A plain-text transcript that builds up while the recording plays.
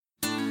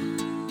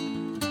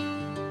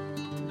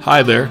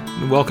Hi there,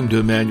 and welcome to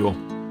Emmanuel.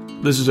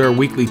 This is our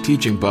weekly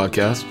teaching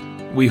podcast.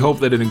 We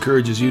hope that it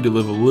encourages you to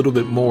live a little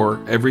bit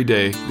more every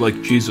day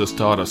like Jesus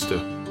taught us to.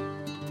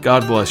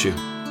 God bless you.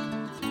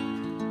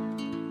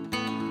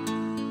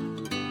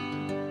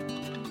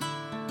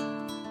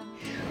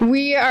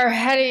 We are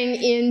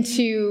heading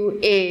into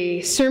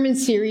a sermon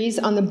series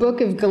on the book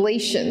of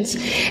Galatians,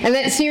 and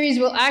that series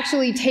will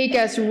actually take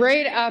us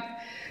right up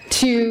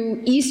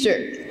to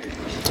Easter.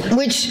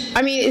 Which,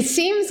 it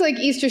seems like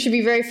Easter should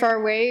be very far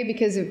away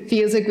because it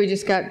feels like we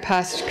just got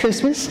past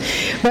Christmas.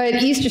 But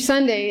Easter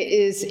Sunday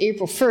is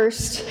April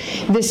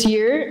 1st this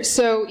year,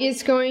 so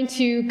it's going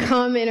to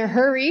come in a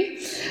hurry.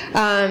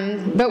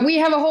 But we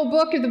have a whole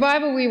book of the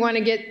Bible we want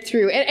to get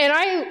through. And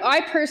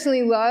I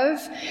personally love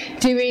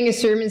doing a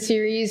sermon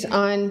series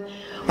on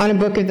a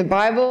book of the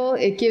Bible.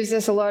 It gives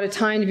us a lot of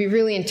time to be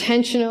really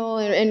intentional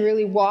and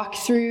really walk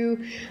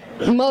through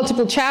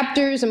multiple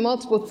chapters and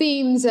multiple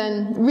themes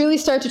and really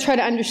start to try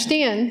to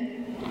understand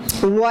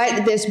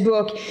what this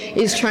book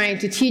is trying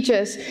to teach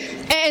us.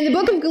 And the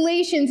book of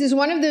Galatians is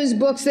one of those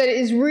books that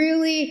is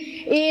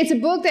really, it's a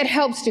book that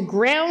helps to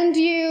ground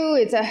you.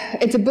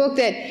 It's a book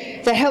that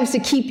helps to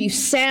keep you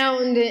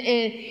sound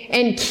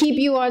and keep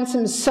you on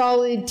some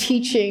solid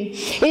teaching.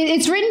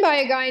 It's written by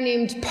a guy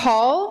named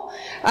Paul.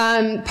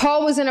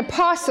 Paul was an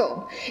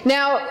apostle.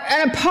 Now,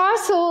 an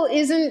apostle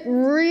isn't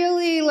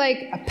really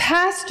like a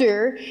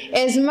pastor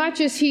as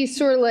much as he's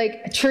sort of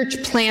like a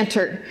church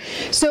planter.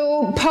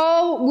 So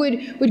Paul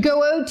would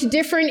go out to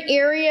different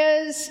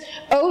areas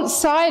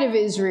outside of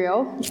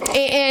Israel,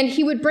 and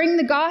he would bring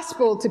the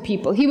gospel to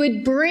people. He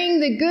would bring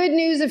the good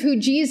news of who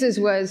Jesus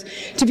was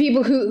to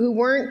people who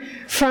weren't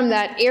from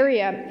that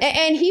area.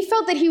 And he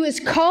felt that he was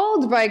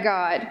called by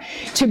God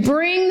to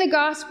bring the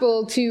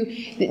gospel to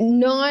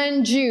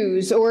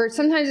non-Jews, or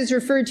sometimes it's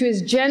referred to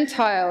as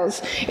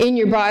Gentiles in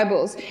your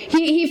Bibles.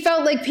 He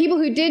felt like people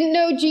who didn't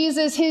know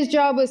Jesus, his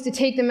job was to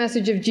take the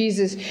message of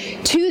Jesus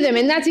to them.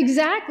 And that's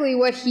exactly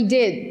what he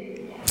did.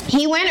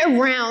 He went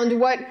around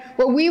what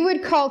we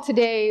would call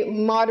today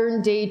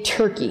modern day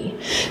Turkey.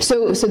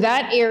 So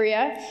that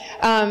area,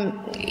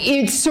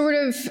 it's sort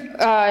of,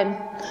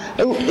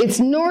 it's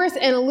north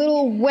and a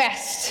little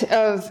west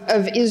of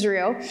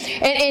Israel.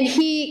 And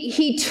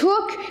he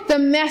took the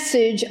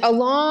message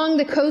along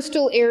the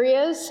coastal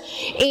areas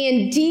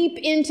and deep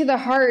into the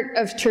heart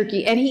of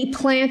Turkey. And he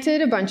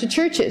planted a bunch of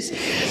churches.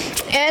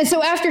 And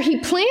so after he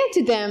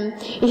planted them,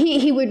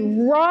 he would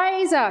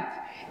rise up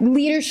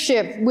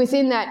leadership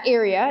within that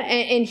area,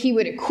 and he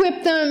would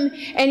equip them,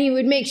 and he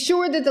would make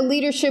sure that the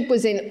leadership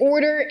was in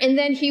order, and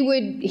then he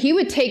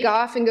would take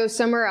off and go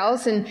somewhere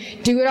else and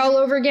do it all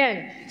over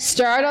again.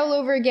 Start all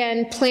over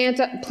again, plant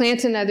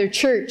another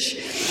church.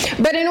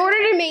 But in order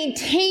to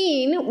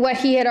maintain what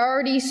he had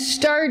already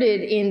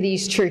started in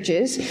these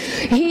churches,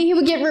 he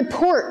would get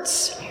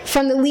reports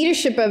from the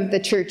leadership of the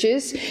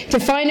churches to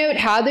find out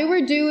how they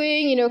were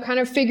doing, kind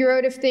of figure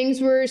out if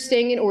things were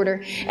staying in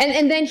order.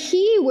 And then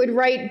he would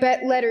write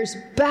letters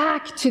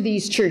back to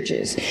these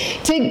churches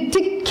to kind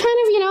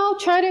of,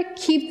 try to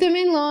keep them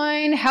in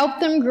line, help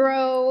them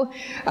grow,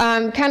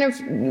 kind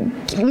of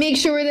make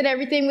sure that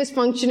everything was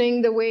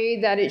functioning the way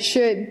that it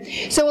should.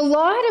 So a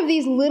lot of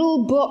these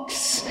little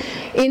books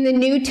in the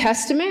New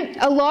Testament,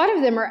 a lot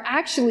of them are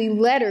actually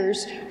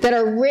letters that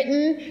are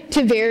written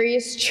to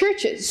various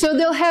churches. So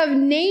they'll have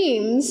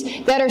names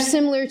that are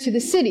similar to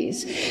the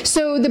cities.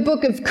 So the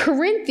book of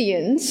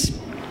Corinthians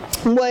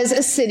was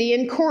a city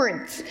in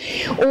Corinth,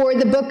 or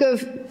the book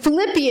of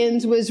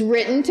Philippians was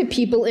written to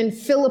people in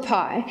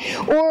Philippi,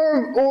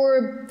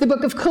 or the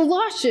book of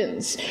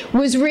Colossians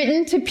was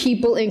written to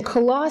people in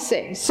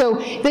Colossae. So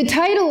the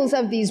titles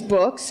of these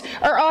books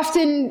are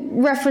often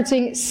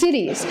referencing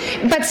cities,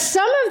 but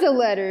some of the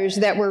letters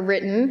that were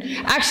written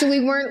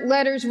actually weren't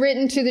letters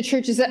written to the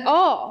churches at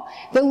all.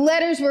 The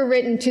letters were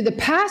written to the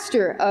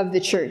pastor of the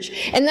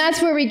church, and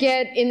that's where we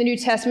get in the New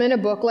Testament a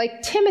book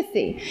like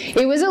Timothy.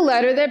 It was a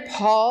letter that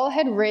Paul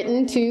had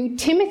written to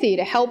Timothy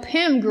to help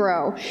him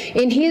grow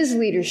in his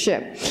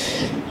leadership.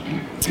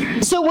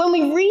 So when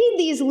we read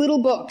these little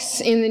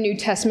books in the New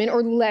Testament,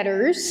 or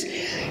letters,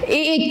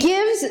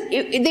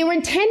 they were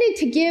intended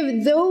to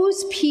give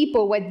those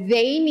people what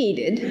they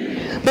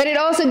needed, but it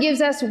also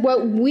gives us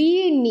what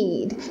we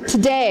need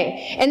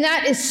today. And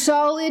that is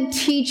solid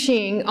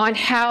teaching on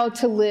how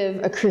to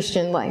live a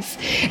Christian life.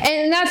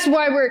 And that's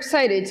why we're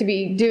excited to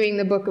be doing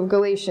the book of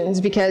Galatians,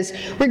 because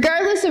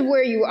regardless of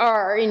where you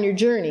are in your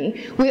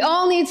journey, we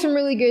all need some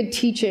really good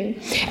teaching.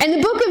 And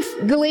the book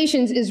of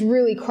Galatians is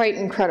really quite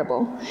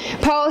incredible.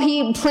 Paul,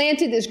 he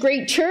planted this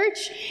great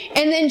church,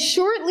 and then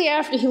shortly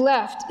after he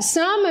left,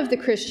 some of the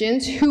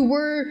Christians who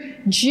were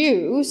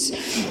Jews,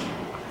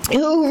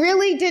 who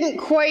really didn't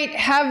quite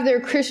have their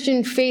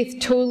Christian faith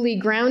totally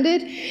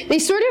grounded, they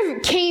sort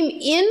of came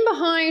in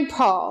behind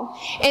Paul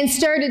and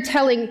started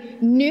telling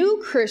new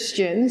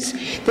Christians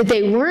that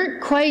they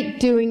weren't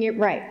quite doing it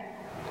right.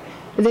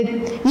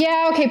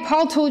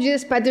 Paul told you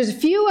this, but there's a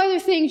few other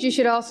things you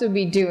should also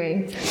be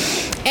doing.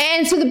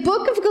 And so the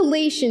book of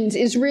Galatians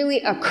is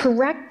really a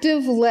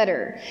corrective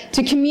letter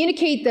to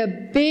communicate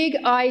the big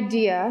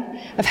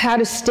idea of how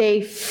to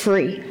stay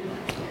free.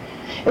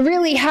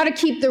 Really, how to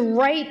keep the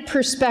right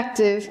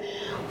perspective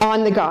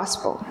on the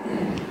gospel.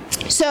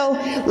 So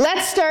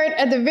let's start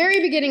at the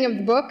very beginning of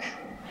the book.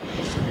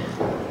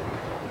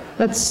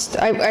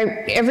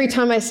 Every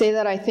time I say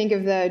that, I think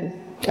of the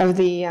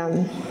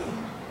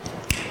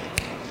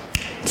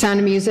Sound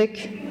of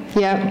Music.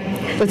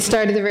 Yeah. Let's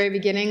start at the very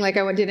beginning.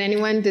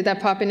 Did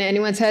that pop into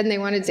anyone's head? And they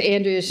wanted to,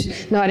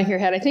 Andrea's nodding her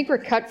head. I think we're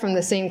cut from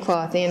the same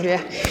cloth,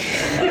 Andrea.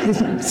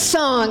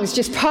 Songs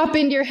just pop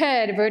into your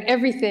head about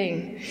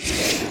everything.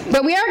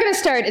 But we are going to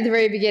start at the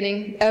very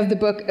beginning of the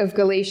book of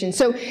Galatians.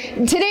 So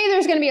today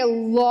there's going to be a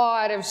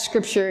lot of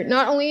scripture,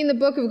 not only in the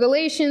book of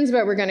Galatians,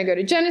 but we're going to go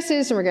to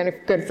Genesis, and we're going to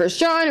go to 1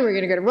 John, and we're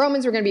going to go to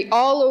Romans. We're going to be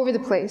all over the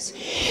place.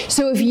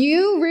 So if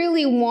you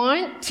really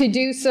want to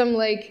do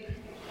some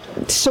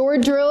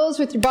sword drills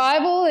with your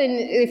Bible, and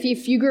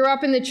if you grew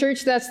up in the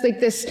church, that's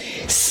this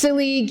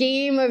silly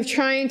game of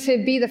trying to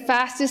be the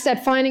fastest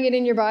at finding it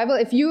in your Bible.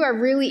 If you are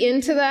really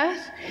into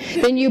that,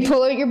 then you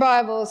pull out your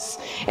Bibles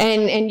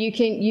and you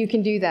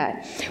can do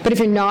that. But if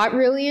you're not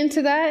really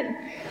into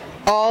that,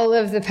 all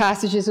of the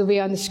passages will be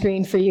on the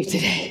screen for you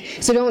today.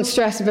 So don't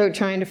stress about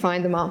trying to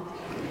find them all.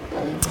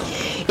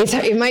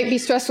 It might be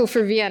stressful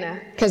for Vienna,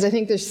 because I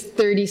think there's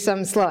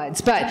 30-some slides.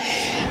 But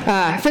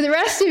for the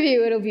rest of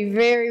you, it'll be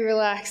very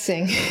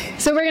relaxing.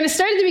 So we're going to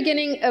start at the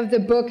beginning of the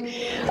book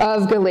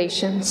of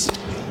Galatians.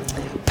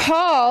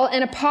 Paul,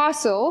 an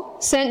apostle,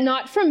 sent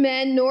not from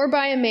men nor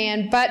by a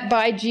man, but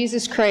by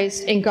Jesus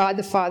Christ and God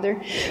the Father,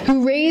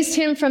 who raised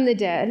him from the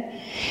dead,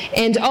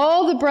 and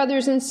all the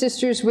brothers and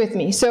sisters with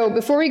me. So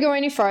before we go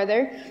any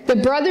farther, the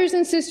brothers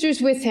and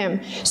sisters with him.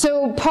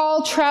 So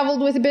Paul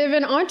traveled with a bit of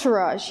an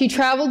entourage. He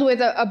traveled with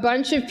a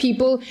bunch of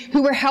people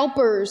who were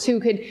helpers, who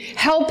could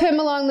help him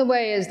along the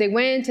way as they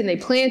went and they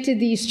planted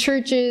these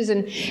churches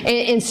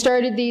and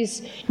started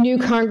these new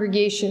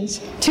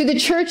congregations. To the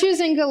churches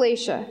in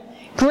Galatia,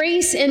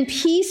 grace and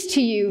peace to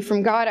you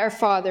from God our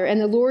Father and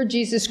the Lord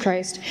Jesus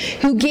Christ,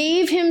 who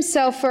gave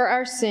himself for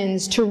our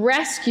sins to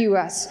rescue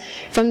us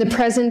from the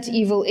present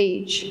evil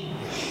age,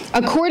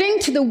 according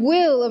to the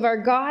will of our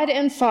God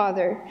and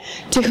Father,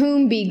 to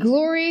whom be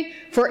glory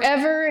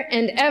forever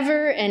and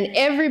ever. And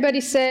everybody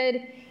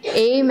said,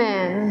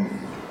 Amen.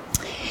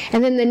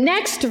 And then the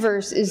next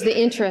verse is the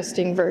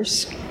interesting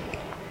verse.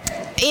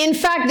 In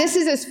fact, this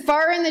is as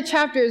far in the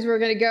chapter as we're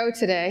going to go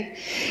today.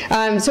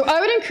 So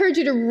I would encourage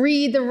you to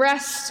read the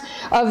rest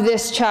of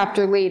this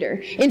chapter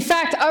later. In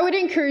fact, I would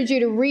encourage you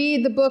to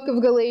read the book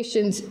of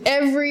Galatians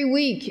every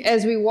week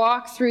as we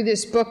walk through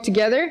this book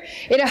together.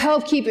 It'll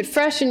help keep it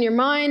fresh in your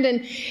mind.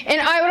 And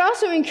I would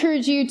also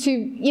encourage you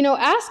to,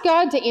 ask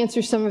God to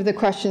answer some of the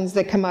questions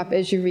that come up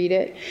as you read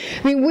it.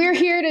 I mean, we're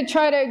here to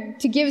try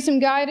to give some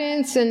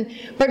guidance,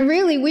 but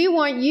really we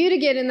want you to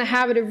get in the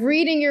habit of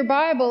reading your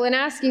Bible and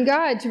asking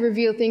God to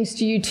reveal things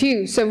to you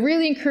too. So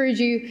really encourage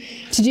you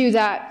to do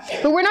that.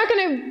 But we're not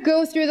going to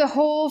go through the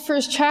whole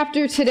first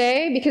chapter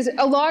today, because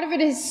a lot of it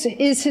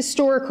is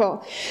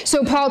historical.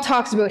 So Paul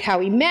talks about how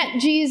he met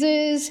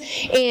Jesus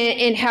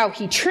and how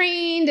he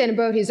trained, and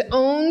about his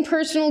own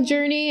personal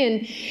journey,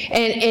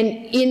 and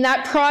in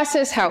that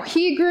process how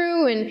he grew.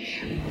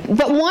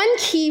 But one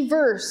key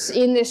verse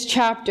in this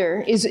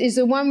chapter is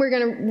the one we're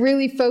going to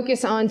really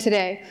focus on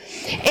today.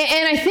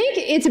 And I think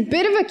it's a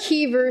bit of a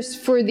key verse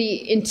for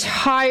the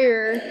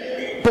entire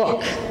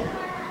book.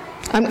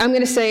 I'm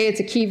going to say it's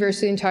a key verse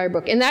for the entire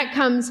book. And that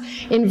comes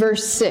in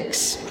verse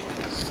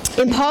 6.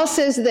 And Paul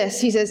says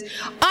this. He says,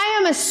 I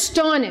am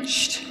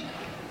astonished.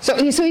 So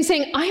he's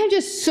saying, I am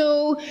just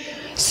so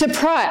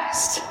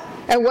surprised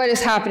at what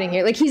is happening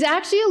here. He's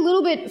actually a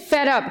little bit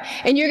fed up.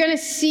 And you're going to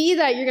see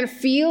that, you're going to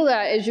feel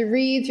that as you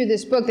read through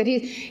this book, that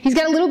he's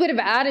got a little bit of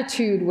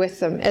attitude with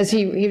them as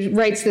he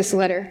writes this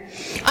letter.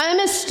 I am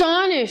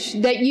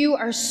astonished that you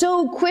are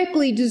so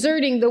quickly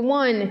deserting the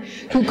one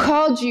who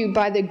called you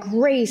by the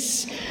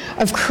grace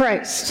of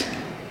Christ.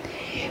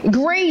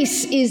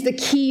 Grace is the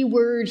key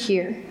word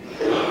here.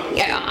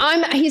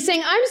 He's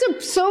saying,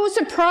 I'm so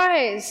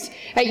surprised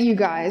at you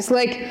guys.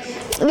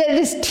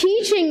 This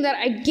teaching that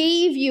I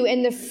gave you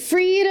and the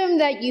freedom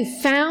that you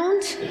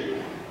found,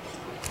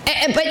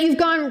 but you've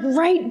gone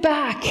right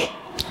back.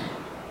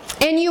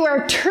 And you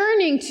are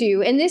turning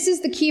to, and this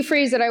is the key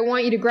phrase that I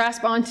want you to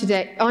grasp onto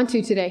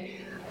today.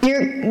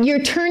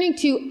 You're turning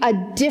to a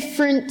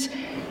different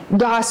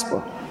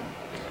gospel.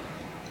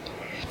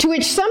 To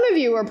which some of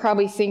you are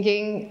probably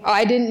thinking,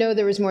 I didn't know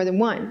there was more than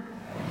one.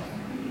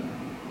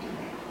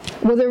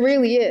 Well, there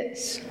really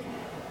is.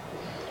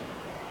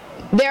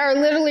 There are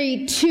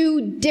literally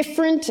two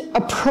different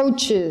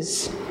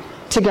approaches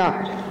to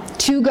God,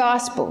 two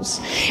gospels.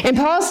 And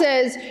Paul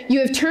says, you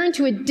have turned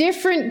to a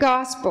different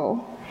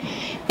gospel,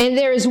 and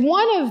there is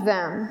one of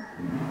them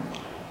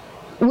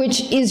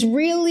which is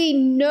really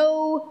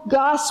no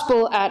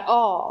gospel at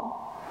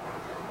all.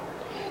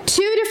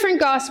 Two different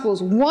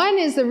gospels. One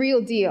is the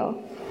real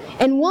deal,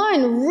 and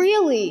one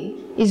really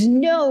is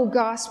no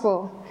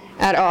gospel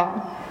at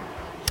all.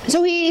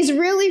 So he's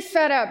really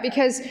fed up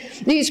because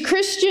these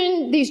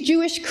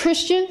Jewish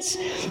Christians,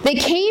 they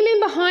came in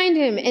behind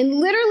him, and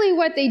literally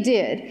what they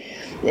did,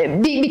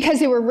 because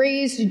they were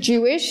raised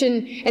Jewish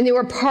and they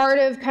were part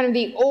of kind of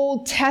the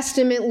Old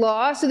Testament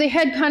law, so they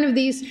had kind of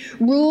these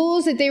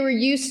rules that they were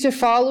used to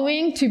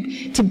following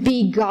to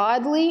be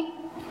godly.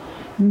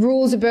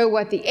 Rules about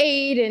what they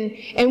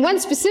ate, and one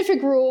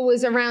specific rule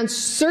was around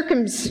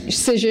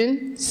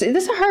circumcision.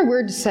 That's a hard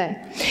word to say.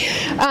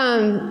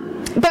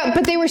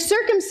 But they were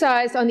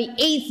circumcised on the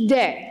 8th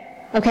day.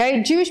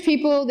 Okay? Jewish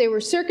people, they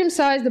were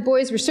circumcised, the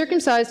boys were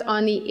circumcised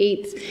on the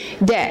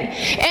 8th day.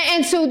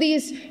 And so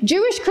these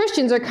Jewish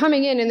Christians are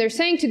coming in and they're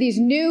saying to these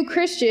new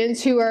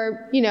Christians who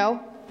are,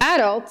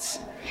 adults,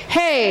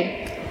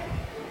 hey,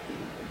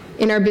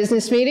 in our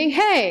business meeting,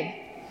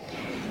 hey,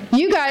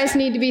 you guys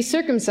need to be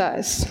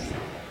circumcised.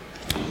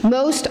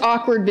 Most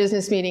awkward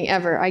business meeting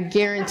ever, I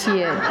guarantee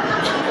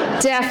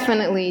it.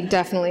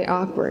 Definitely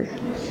awkward.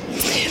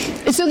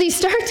 So they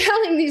start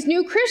telling these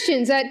new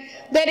Christians that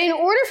in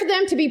order for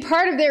them to be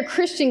part of their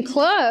Christian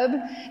club,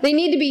 they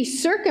need to be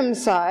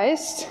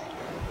circumcised,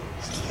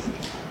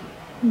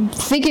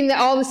 thinking that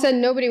all of a sudden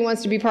nobody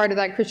wants to be part of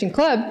that Christian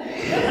club.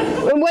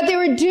 And what they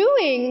were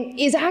doing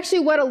is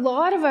actually what a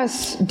lot of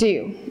us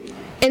do.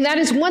 And that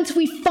is, once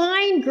we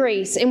find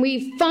grace and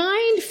we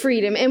find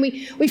freedom and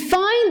we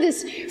find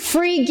this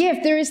free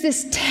gift, there is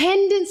this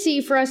tendency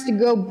for us to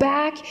go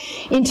back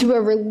into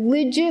a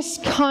religious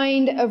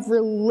kind of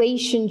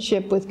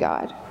relationship with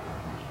God.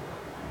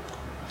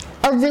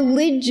 A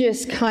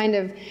religious kind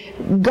of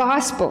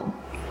gospel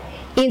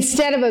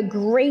instead of a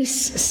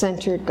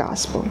grace-centered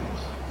gospel.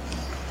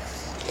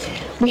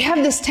 We have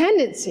this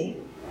tendency.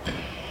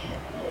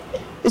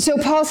 So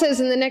Paul says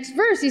in the next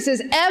verse, he says,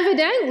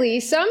 evidently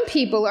some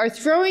people are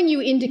throwing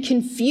you into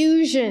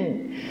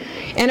confusion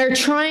and are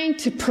trying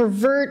to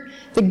pervert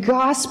the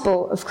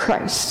gospel of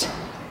Christ.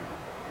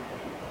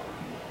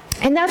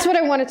 And that's what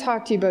I want to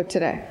talk to you about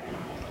today.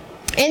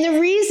 And the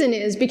reason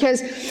is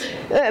because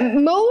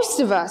most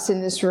of us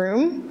in this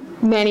room,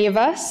 many of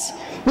us,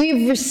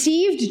 we've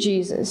received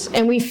Jesus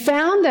and we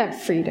found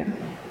that freedom.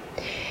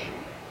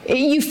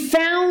 You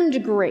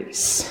found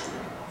grace.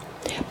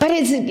 But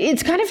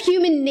it's kind of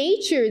human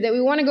nature that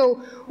we want to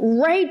go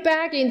right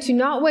back into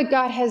not what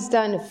God has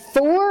done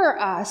for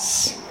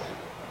us,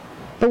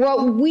 but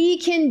what we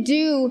can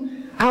do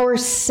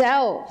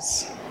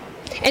ourselves.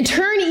 And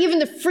turn even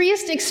the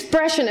freest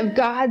expression of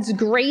God's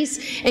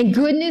grace and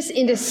goodness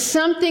into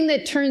something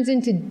that turns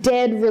into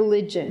dead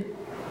religion.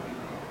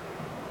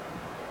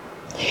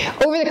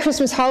 Over the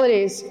Christmas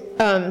holidays,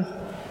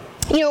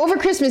 over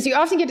Christmas, you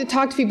often get to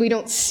talk to people you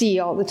don't see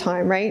all the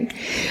time, right?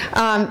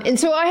 And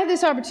so I had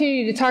this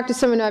opportunity to talk to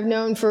someone I've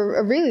known for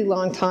a really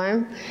long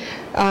time.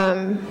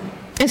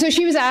 And so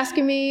she was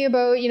asking me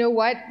about,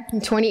 what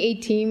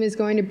 2018 is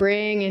going to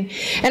bring.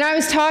 And I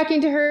was talking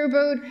to her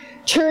about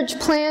church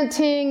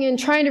planting and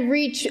trying to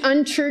reach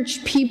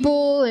unchurched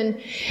people.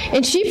 And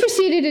she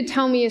proceeded to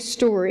tell me a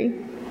story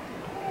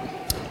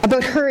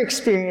about her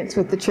experience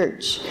with the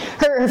church.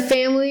 Her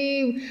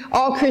family,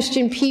 all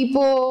Christian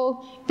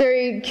people,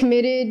 very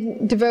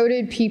committed,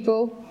 devoted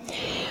people.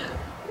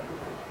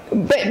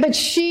 But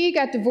she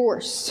got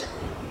divorced.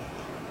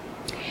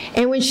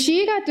 And when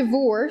she got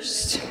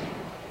divorced,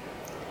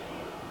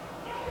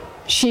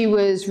 she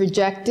was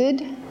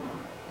rejected.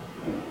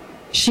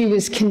 She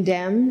was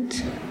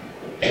condemned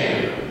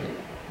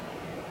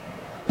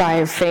by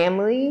her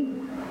family,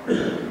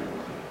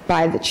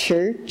 by the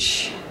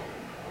church.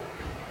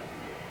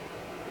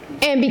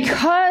 And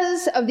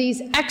because of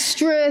these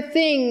extra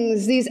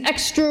things, these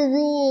extra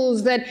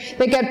rules that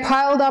got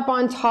piled up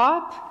on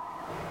top,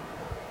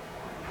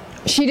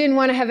 she didn't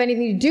want to have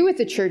anything to do with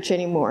the church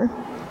anymore.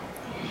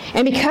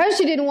 And because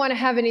she didn't want to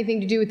have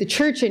anything to do with the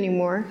church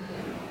anymore,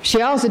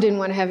 she also didn't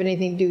want to have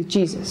anything to do with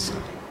Jesus.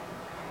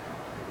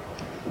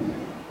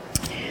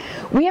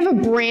 We have a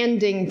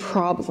branding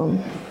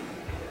problem.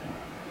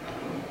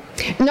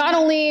 Not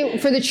only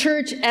for the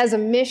church as a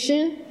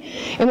mission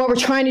and what we're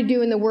trying to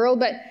do in the world,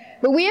 but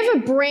we have a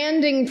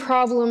branding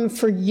problem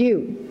for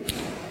you.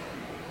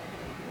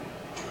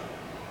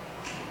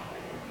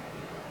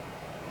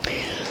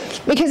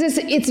 Because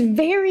it's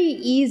very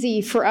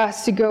easy for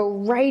us to go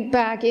right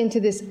back into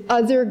this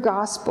other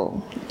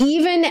gospel,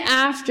 even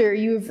after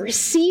you've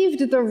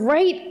received the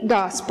right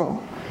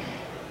gospel.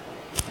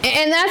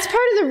 And that's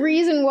part of the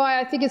reason why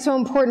I think it's so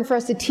important for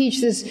us to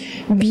teach this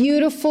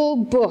beautiful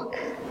book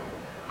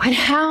on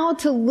how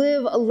to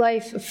live a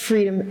life of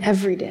freedom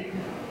every day.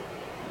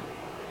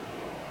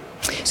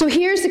 So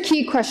here's the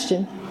key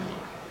question.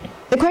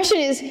 The question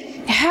is,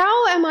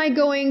 how am I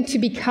going to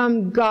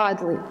become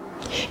godly?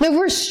 Now,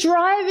 we're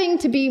striving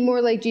to be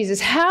more like Jesus.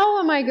 How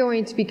am I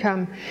going to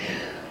become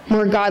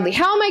more godly?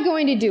 How am I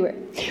going to do it?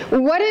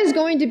 What is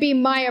going to be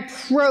my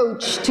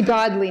approach to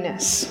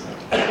godliness?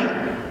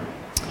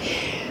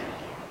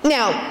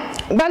 Now,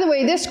 by the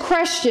way, this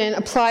question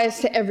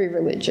applies to every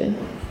religion.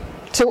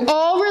 So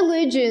all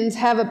religions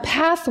have a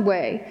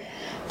pathway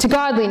to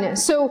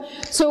godliness.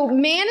 So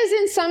man is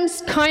in some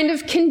kind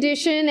of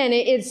condition and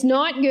it's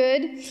not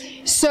good.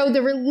 So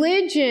the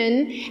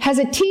religion has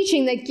a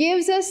teaching that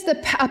gives us a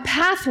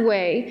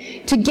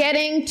pathway to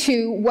getting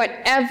to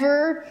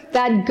whatever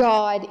that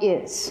God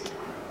is.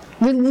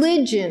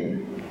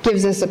 Religion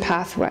gives us a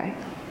pathway.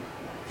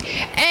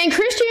 And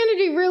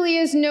Christianity really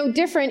is no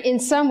different in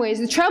some ways.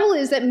 The trouble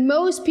is that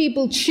most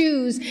people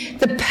choose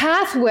the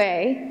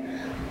pathway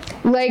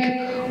like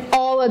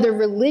all other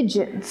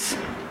religions.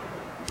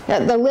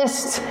 The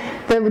list,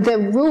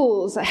 the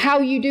rules, how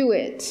you do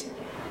it,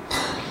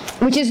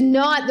 which is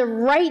not the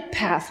right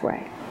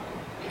pathway.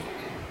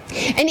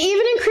 And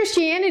even in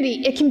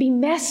Christianity, it can be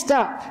messed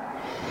up,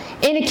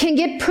 and it can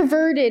get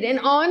perverted. And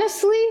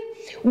honestly,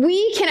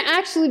 we can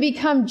actually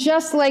become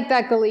just like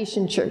that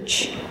Galatian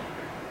church.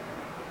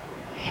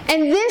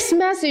 And this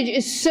message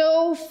is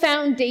so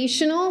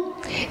foundational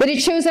that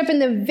it shows up in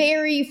the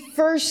very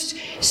first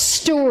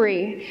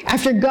story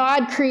after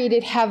God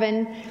created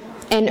heaven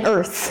and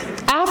earth.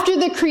 After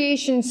the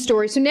creation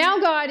story. So now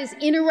God is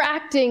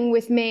interacting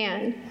with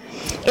man.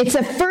 It's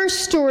the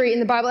first story in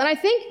the Bible. And I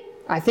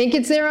think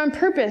it's there on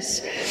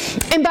purpose.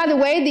 And by the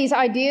way, these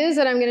ideas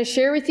that I'm going to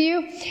share with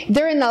you,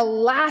 they're in the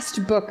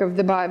last book of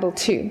the Bible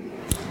too.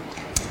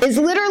 It's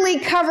literally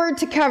cover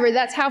to cover.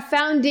 That's how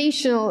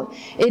foundational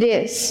it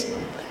is.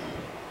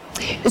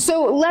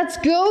 So let's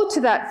go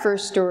to that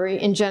first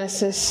story in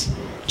Genesis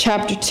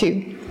chapter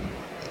 2.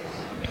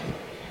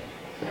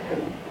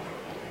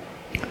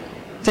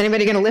 Is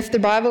anybody going to lift the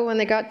Bible when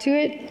they got to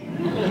it?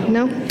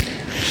 No?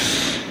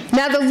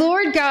 Now the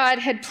Lord God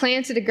had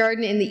planted a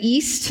garden in the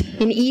east,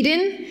 in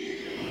Eden,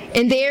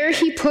 and there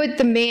he put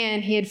the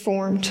man he had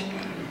formed.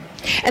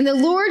 And the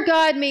Lord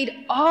God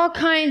made all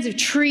kinds of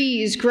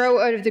trees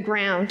grow out of the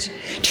ground,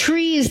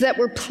 trees that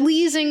were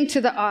pleasing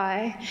to the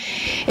eye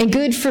and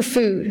good for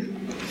food.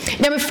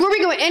 Now before we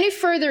go any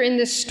further in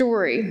this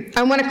story,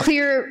 I want to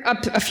clear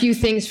up a few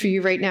things for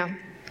you right now.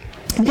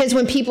 Because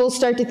when people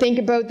start to think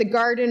about the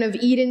Garden of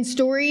Eden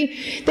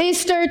story, they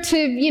start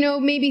to,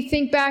 maybe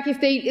think back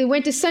if they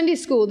went to Sunday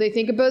school, they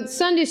think about the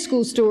Sunday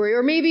school story.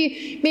 Or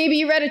maybe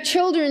you read a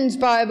children's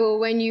Bible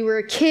when you were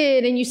a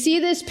kid and you see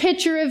this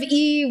picture of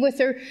Eve with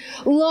her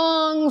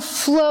long,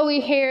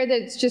 flowy hair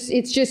it's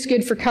just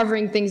good for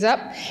covering things up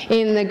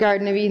in the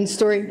Garden of Eden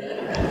story.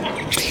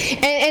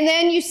 And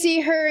then you see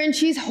her and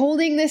she's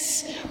holding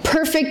this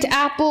perfect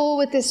apple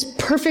with this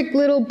perfect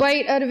little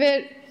bite out of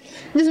it.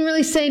 It doesn't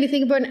really say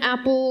anything about an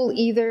apple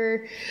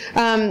either.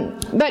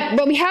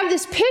 But we have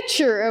this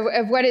picture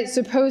of what it's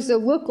supposed to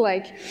look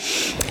like.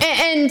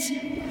 And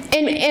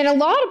a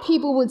lot of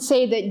people would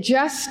say that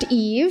just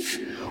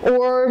Eve,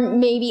 or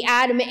maybe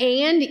Adam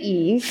and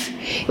Eve,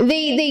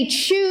 they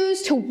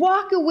choose to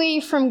walk away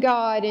from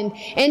God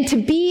and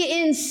to be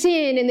in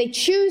sin, and they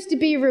choose to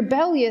be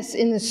rebellious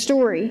in the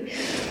story.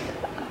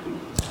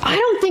 I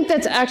don't think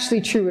that's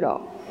actually true at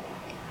all.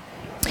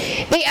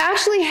 They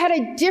actually had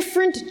a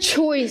different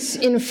choice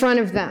in front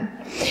of them.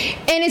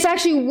 And it's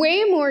actually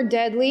way more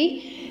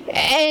deadly,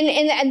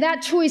 and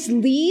that choice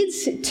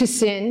leads to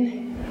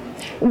sin.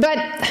 But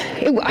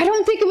I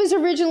don't think it was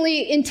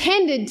originally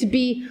intended to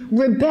be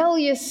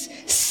rebellious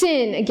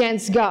sin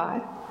against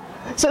God.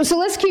 So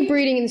let's keep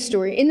reading in the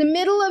story. In the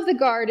middle of the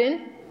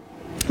garden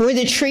were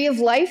the tree of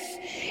life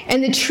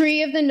and the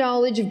tree of the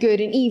knowledge of good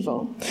and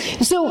evil.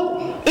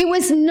 So it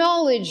was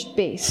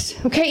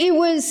knowledge-based, okay? It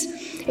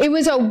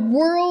was a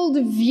world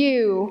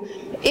view.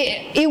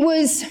 It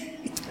was,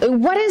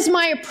 what is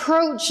my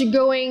approach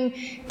going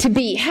to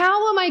be?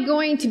 How am I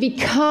going to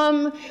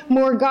become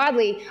more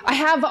godly? I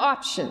have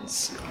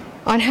options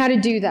on how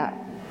to do that.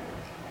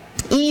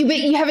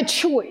 You have a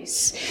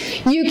choice.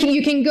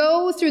 You can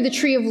go through the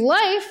tree of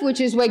life,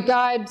 which is what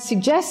God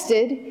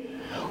suggested,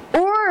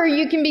 or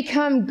you can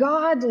become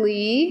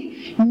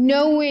godly,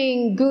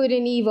 knowing good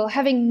and evil,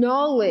 having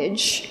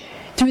knowledge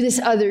through this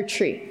other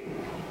tree.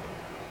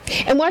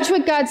 And watch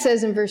what God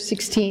says in verse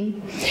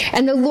 16.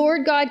 And the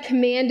Lord God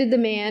commanded the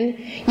man,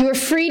 "You are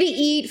free to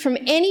eat from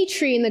any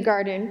tree in the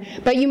garden,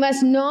 but you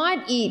must not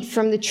eat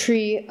from the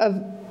tree of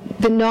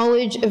the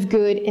knowledge of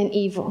good and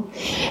evil."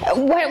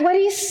 What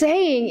he's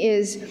saying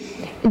is,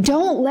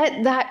 don't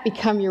let that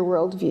become your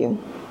worldview.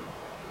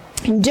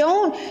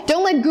 Don't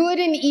let good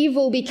and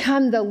evil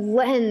become the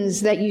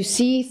lens that you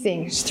see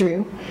things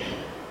through.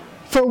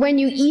 For when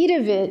you eat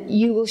of it,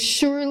 you will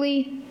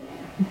surely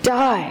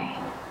die.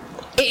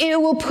 It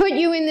will put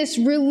you in this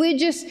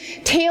religious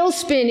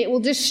tailspin. It will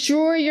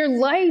destroy your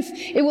life.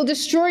 It will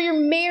destroy your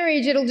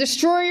marriage. It will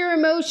destroy your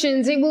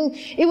emotions. It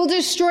will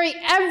destroy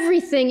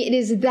everything. It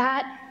is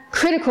that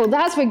critical.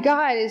 That's what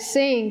God is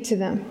saying to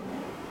them.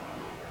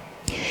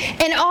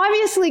 And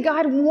obviously,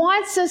 God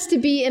wants us to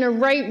be in a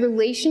right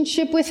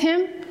relationship with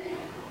Him,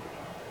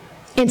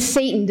 and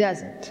Satan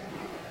doesn't.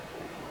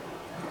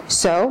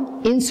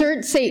 So,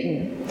 insert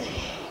Satan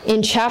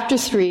in chapter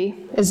 3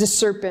 as a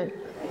serpent.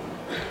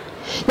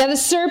 Now, the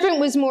serpent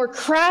was more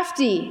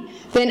crafty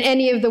than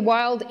any of the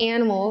wild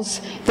animals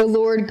the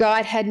Lord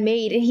God had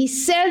made. And he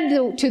said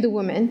to the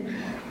woman,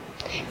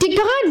 "Did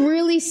God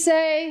really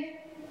say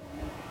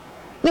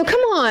Now, come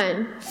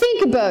on,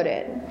 think about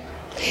it.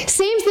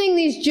 Same thing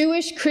these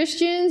Jewish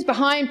Christians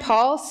behind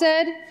Paul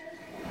said.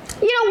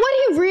 What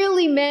he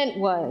really meant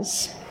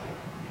was,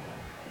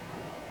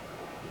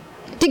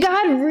 did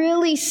God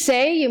really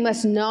say you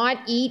must not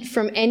eat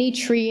from any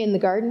tree in the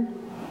garden?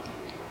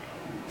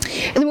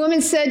 And the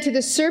woman said to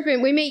the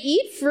serpent, we may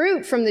eat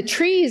fruit from the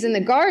trees in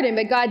the garden,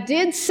 but God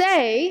did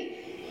say,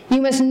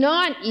 you must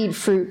not eat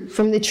fruit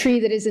from the tree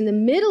that is in the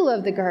middle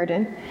of the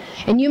garden,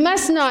 and you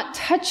must not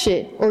touch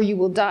it, or you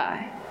will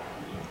die.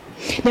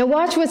 Now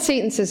watch what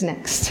Satan says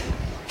next.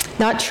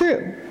 Not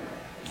true.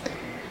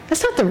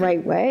 That's not the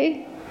right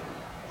way.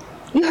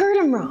 You heard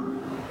him wrong.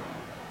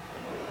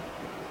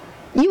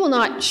 You will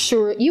not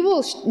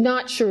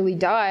surely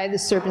die, the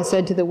serpent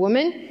said to the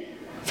woman.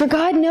 For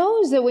God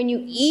knows that when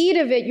you eat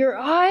of it, your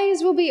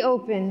eyes will be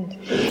opened,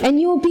 and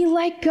you will be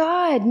like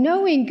God,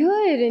 knowing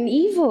good and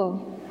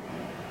evil.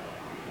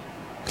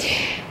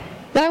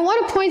 Now I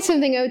want to point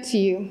something out to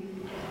you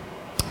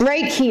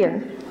right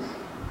here.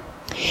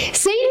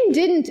 Satan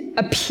didn't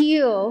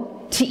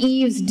appeal to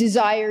Eve's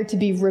desire to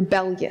be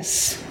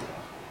rebellious.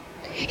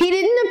 He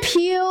didn't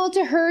appeal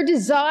to her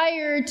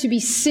desire to be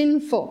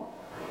sinful.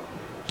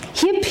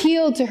 He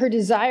appealed to her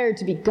desire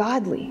to be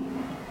godly,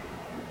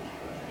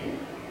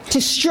 to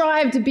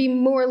strive to be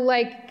more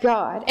like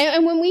God.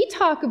 And when we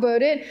talk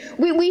about it,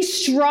 we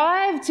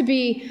strive to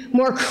be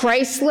more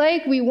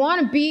Christ-like. We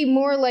want to be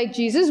more like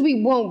Jesus.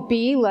 We won't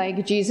be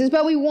like Jesus,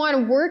 but we want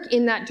to work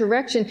in that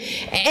direction.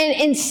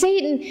 And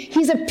Satan,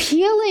 he's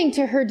appealing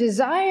to her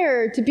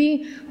desire to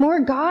be more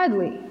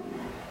godly.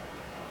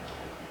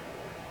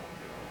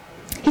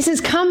 He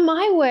says, come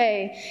my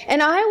way,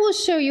 and I will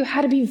show you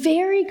how to be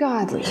very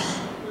godly.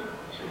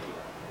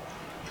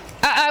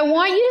 I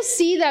want you to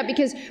see that,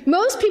 because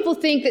most people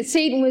think that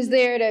Satan was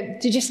there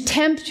to just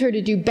tempt her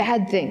to do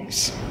bad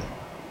things.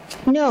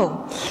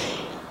 No.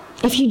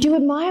 If you do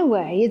it my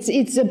way,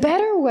 it's a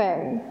better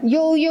way.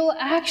 You'll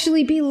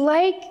actually be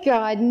like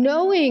God,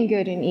 knowing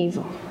good and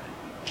evil.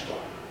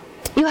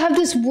 You'll have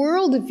this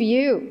world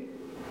view.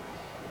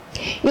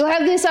 You'll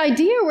have this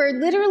idea where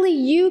literally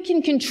you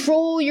can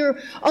control your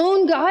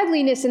own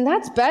godliness, and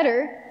that's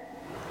better.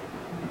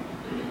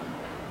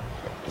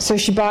 So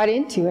she bought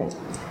into it.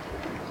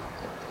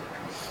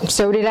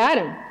 So did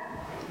Adam.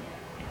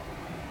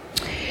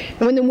 And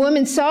when the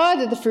woman saw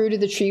that the fruit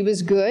of the tree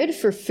was good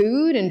for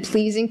food and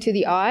pleasing to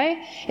the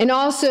eye, and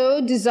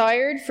also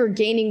desired for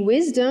gaining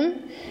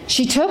wisdom,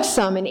 she took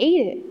some and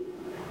ate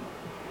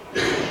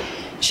it.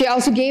 She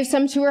also gave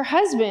some to her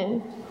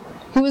husband,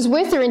 who was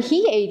with her, and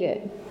he ate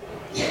it.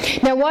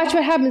 Now watch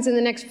what happens in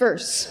the next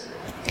verse.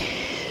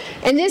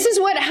 And this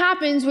is what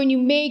happens when you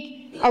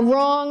make a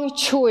wrong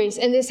choice,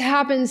 and this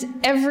happens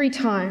every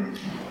time.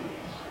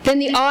 Then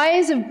the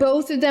eyes of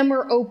both of them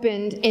were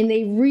opened, and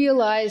they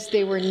realized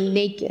they were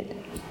naked.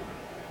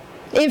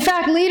 In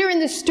fact, later in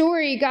the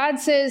story, God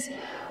says,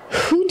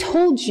 who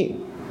told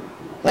you?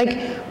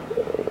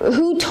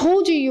 Who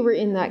told you you were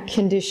in that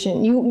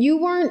condition? You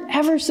weren't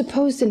ever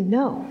supposed to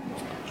know.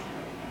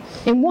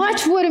 And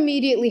watch what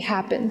immediately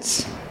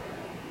happens.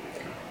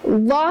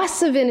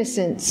 Loss of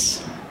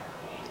innocence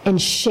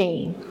and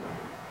shame.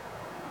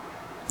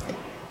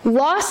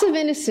 Loss of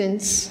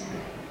innocence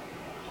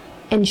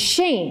and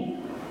shame.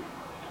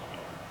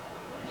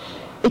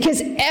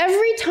 Because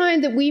every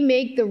time that we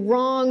make the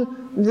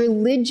wrong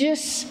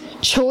religious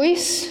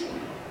choice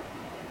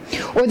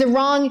or the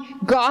wrong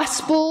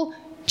gospel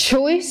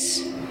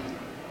choice,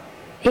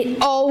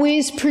 it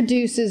always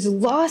produces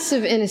loss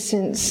of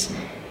innocence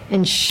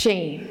and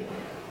shame.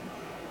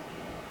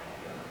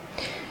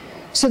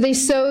 So they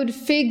sewed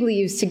fig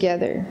leaves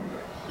together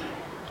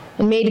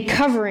and made a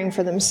covering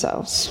for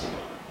themselves.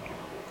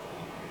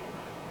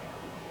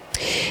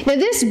 Now,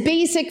 this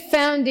basic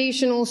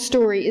foundational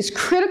story is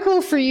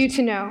critical for you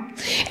to know.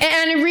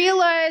 And I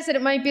realize that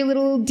it might be a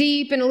little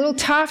deep and a little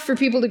tough for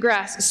people to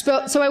grasp.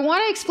 So I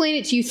want to explain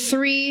it to you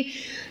 3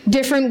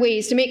 different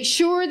ways to make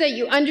sure that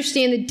you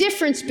understand the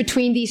difference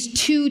between these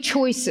 2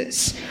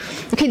 choices.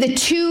 Okay, the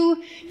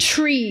 2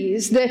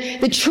 trees,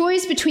 the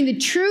choice between the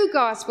true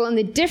gospel and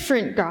the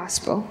different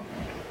gospel.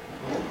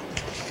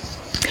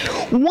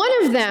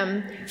 One of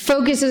them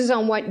focuses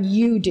on what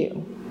you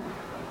do.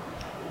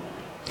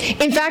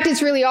 In fact,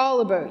 it's really all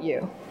about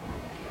you.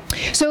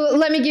 So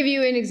let me give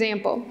you an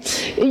example.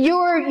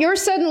 You're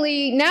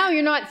suddenly, now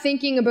you're not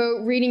thinking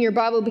about reading your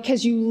Bible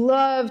because you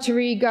love to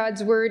read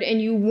God's Word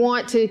and you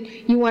want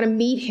to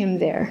meet Him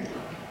there.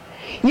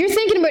 You're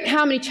thinking about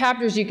how many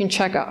chapters you can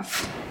check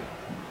off.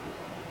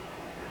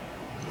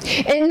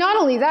 And not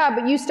only that,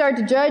 but you start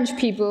to judge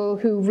people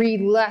who read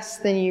less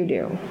than you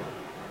do.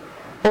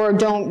 Or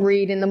don't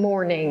read in the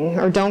morning,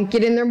 or don't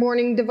get in their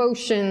morning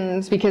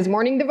devotions, because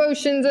morning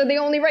devotions are the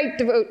only right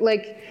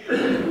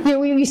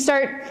we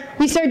start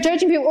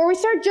judging people, or we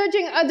start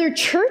judging other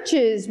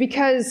churches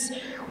because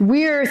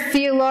we're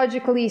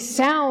theologically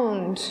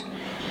sound,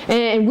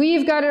 and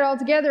we've got it all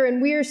together,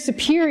 and we're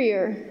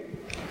superior.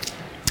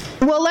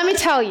 Well, let me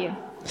tell you,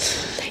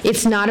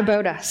 it's not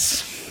about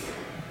us.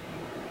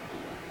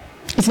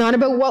 It's not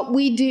about what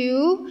we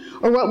do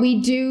or what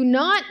we do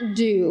not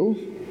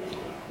do.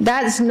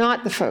 That's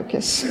not the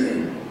focus.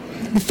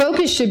 The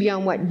focus should be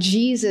on what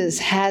Jesus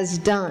has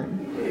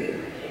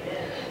done.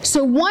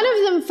 So one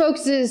of them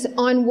focuses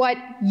on what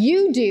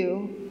you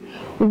do.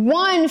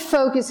 One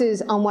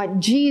focuses on what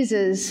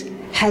Jesus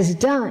has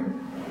done.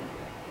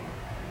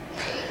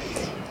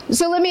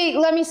 So let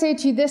me say it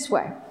to you this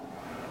way.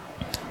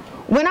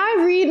 When I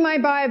read my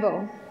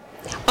Bible,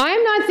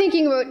 I'm not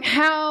thinking about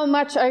how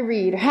much I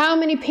read, how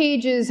many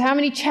pages, how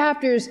many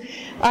chapters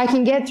I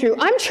can get through.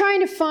 I'm trying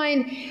to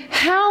find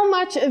how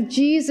much of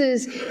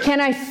Jesus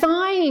can I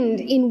find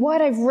in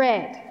what I've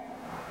read.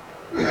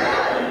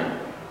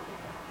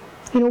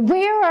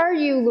 Where are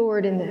you,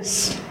 Lord, in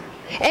this?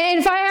 And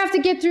if I have to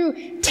get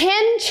through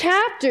 10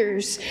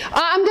 chapters,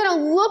 I'm going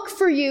to look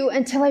for you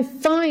until I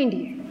find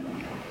you.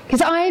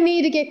 Because I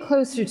need to get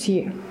closer to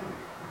you.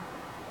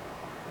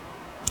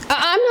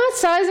 I'm not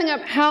sizing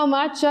up how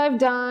much I've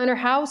done or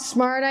how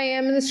smart I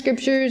am in the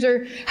scriptures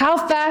or how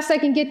fast I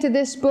can get to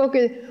this book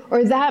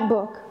or that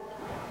book.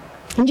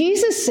 And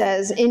Jesus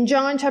says in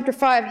John chapter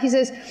 5, he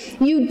says,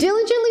 you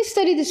diligently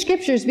study the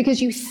scriptures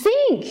because you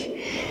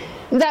think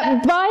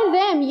that by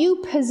them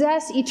you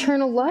possess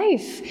eternal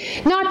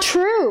life. Not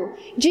true.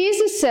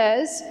 Jesus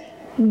says,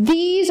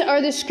 these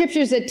are the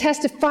scriptures that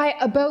testify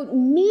about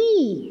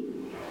me.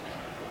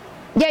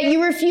 Yet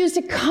you refuse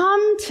to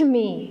come to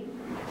me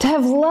to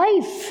have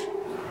life.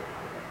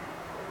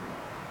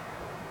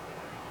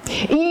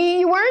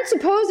 You weren't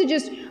supposed to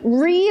just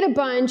read a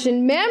bunch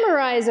and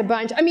memorize a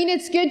bunch. I mean,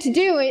 it's good to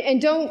do,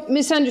 and don't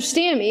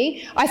misunderstand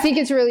me. I think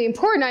it's really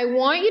important. I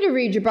want you to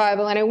read your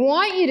Bible, and I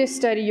want you to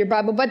study your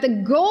Bible, but the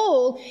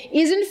goal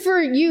isn't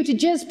for you to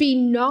just be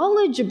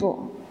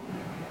knowledgeable.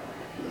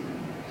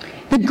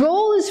 The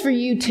goal is for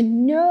you to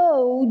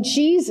know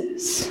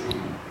Jesus,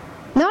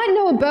 not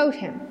know about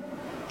him,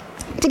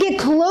 to get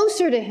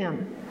closer to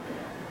him.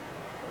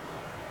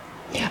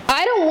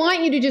 I don't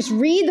want you to just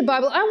read the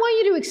Bible. I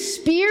want you to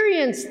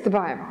experience the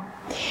Bible.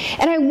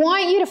 And I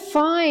want you to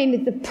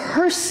find the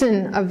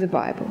person of the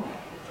Bible.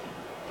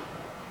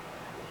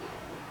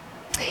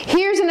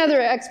 Here's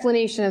another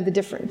explanation of the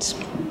difference.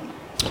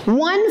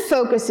 One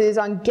focuses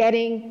on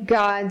getting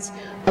God's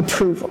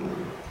approval.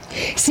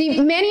 See,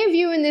 many of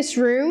you in this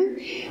room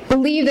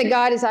believe that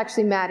God is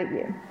actually mad at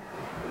you.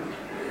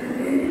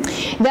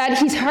 That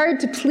he's hard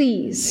to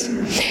please.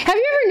 Have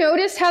you ever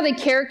noticed how they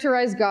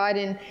characterize God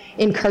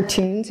in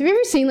cartoons? Have you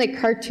ever seen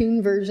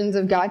cartoon versions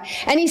of God?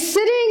 And he's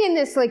sitting in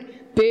this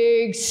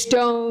big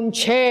stone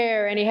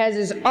chair, and he has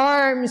his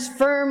arms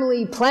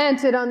firmly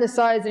planted on the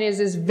sides, and he has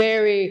this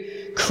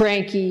very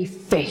cranky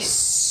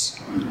face.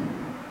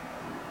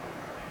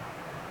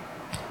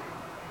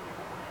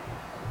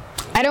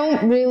 I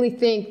don't really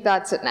think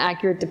that's an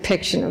accurate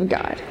depiction of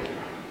God.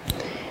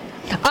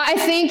 I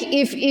think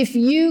if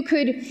you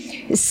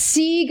could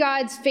see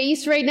God's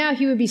face right now,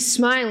 he would be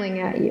smiling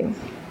at you.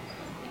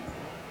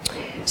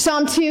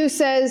 Psalm 2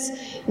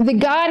 says, the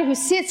God who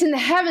sits in the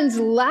heavens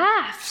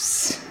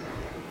laughs.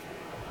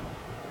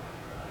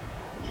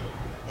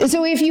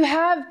 So if you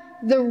have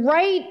the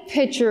right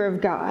picture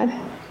of God,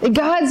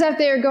 God's up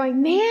there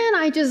going, man,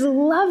 I just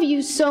love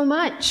you so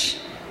much.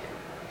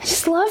 I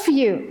just love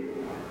you.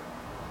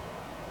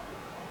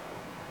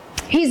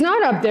 He's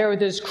not up there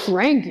with his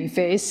cranky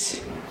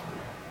face.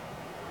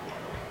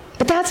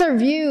 But that's our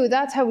view.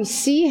 That's how we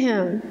see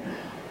him.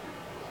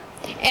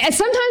 And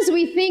sometimes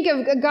we think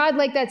of God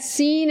like that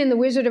scene in The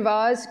Wizard of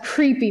Oz.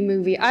 Creepy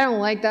movie. I don't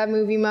like that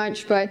movie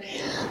much, but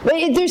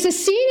there's a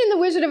scene in The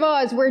Wizard of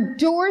Oz where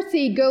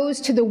Dorothy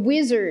goes to the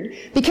wizard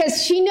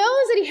because she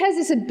knows that he has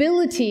this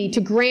ability to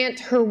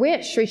grant her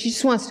wish, right? She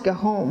just wants to go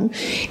home.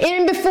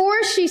 And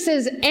before she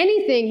says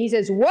anything, he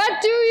says,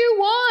 "What do you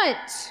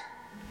want?"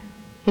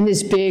 In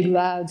this big,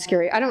 loud,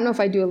 scary... I don't know if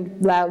I do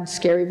a loud,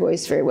 scary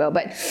voice very well,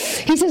 but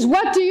he says,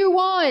 "What do you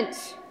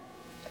want?"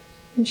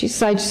 And she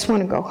says, "I just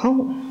want to go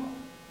home."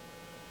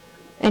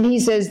 And he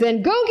says,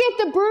 "Then go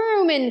get the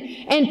broom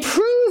and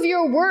prove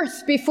your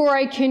worth before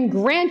I can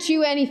grant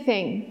you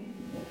anything."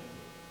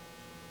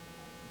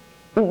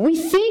 We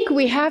think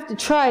we have to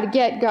try to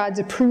get God's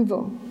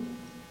approval.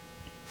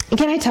 And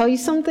can I tell you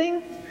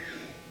something?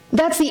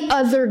 That's the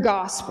other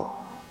gospel.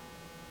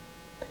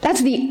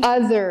 That's the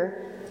other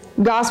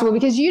gospel,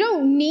 because you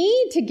don't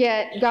need to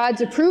get God's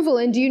approval.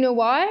 And do you know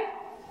why?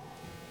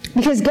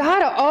 Because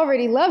God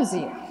already loves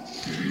you.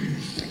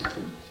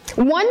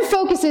 One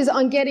focuses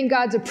on getting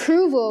God's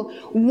approval.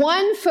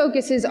 One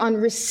focuses on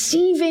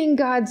receiving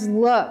God's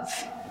love.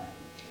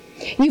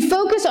 You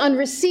focus on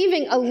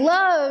receiving a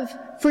love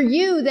for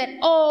you that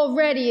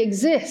already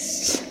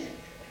exists.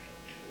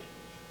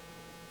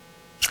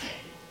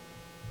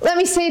 Let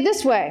me say it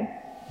this way.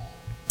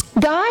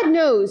 God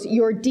knows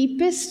your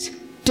deepest,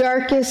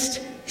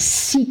 darkest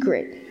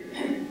secret,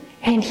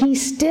 and he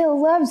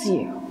still loves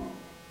you.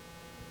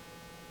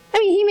 I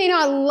mean, he may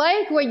not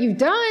like what you've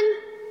done,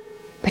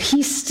 but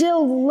he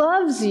still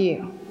loves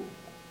you.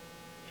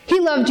 He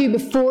loved you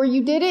before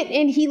you did it,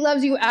 and he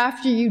loves you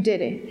after you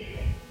did it.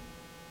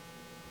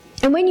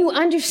 And when you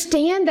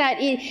understand that,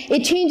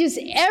 it changes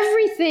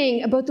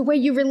everything about the way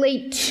you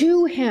relate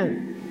to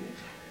him.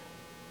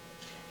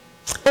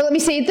 Or let me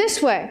say it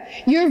this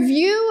way. Your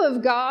view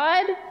of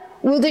God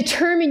will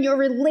determine your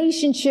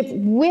relationship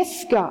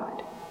with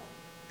God.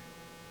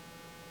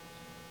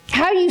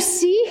 How you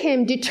see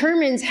him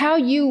determines how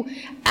you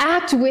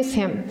act with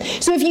him.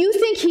 So if you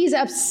think he's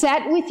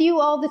upset with you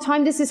all the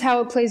time, this is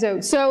how it plays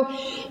out. So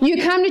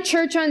you come to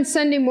church on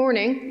Sunday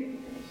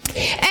morning,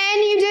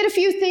 and you did a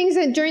few things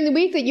during the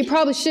week that you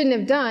probably shouldn't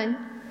have done.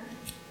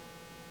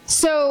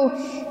 So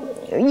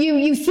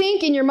you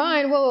think in your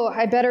mind, well,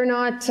 I better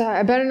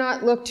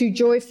not look too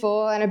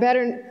joyful, and I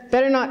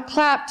better not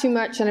clap too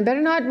much, and I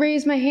better not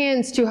raise my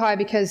hands too high,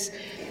 because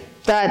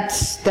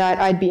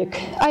I'd be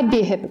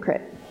a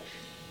hypocrite.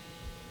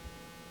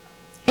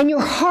 And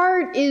your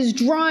heart is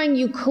drawing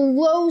you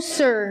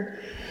closer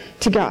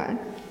to God,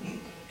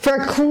 for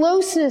a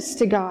closeness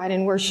to God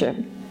in worship.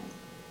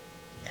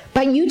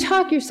 But you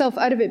talk yourself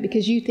out of it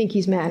because you think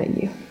he's mad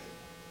at you.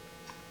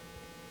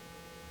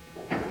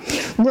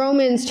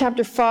 Romans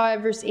chapter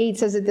 5, verse 8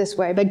 says it this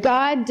way, "But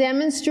God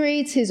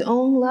demonstrates his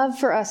own love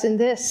for us in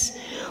this: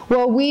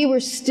 while we were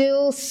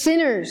still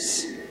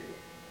sinners,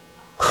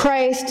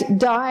 Christ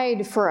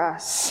died for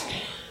us."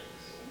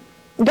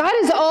 God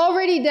has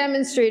already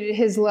demonstrated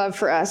his love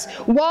for us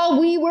while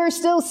we were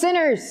still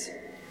sinners,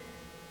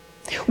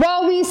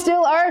 while we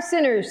still are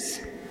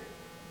sinners.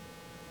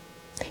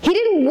 He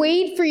didn't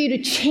wait for you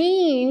to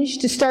change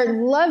to start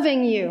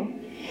loving you.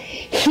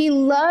 He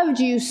loved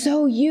you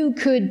so you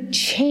could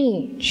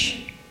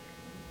change.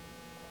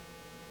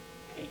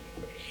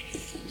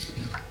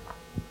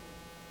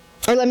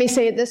 Or let me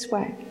say it this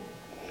way.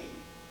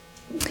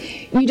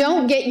 You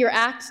don't get your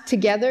act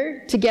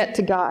together to get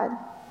to God.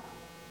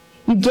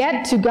 You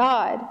get to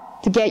God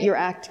to get your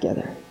act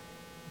together.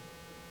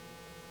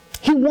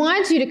 He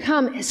wants you to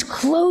come as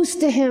close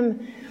to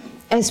him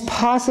as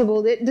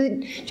possible. Do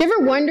you ever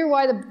wonder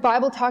why the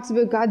Bible talks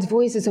about God's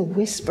voice as a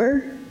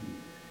whisper?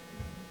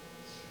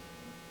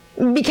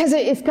 Because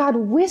if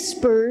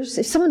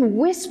someone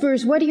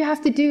whispers, what do you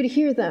have to do to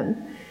hear them?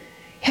 You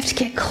have to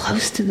get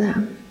close to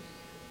them.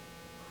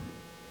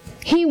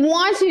 He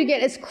wants you to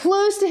get as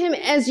close to him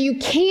as you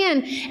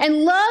can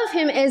and love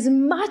him as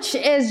much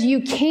as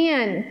you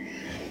can.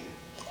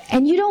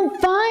 And you don't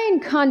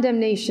find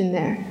condemnation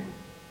there.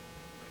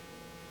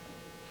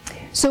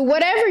 So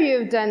whatever you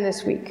have done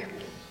this week,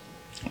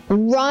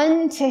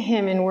 run to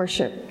him in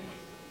worship.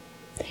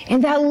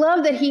 And that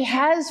love that he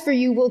has for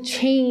you will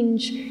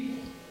change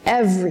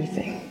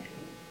everything.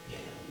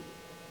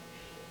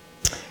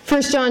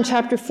 1 John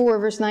chapter 4,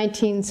 verse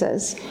 19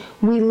 says,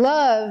 "We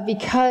love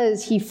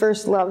because he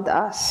first loved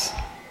us."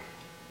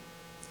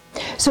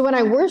 So when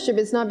I worship,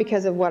 it's not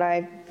because of what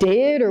I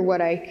did or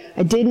what I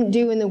didn't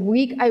do in the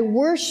week. I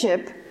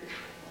worship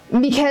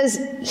because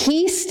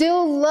he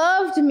still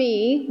loved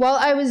me while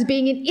I was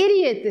being an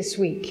idiot this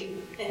week.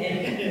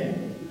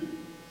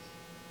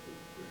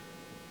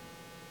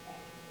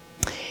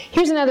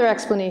 Here's another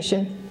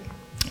explanation.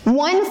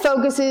 One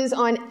focuses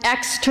on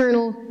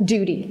external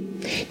duty.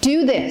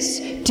 Do this,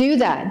 do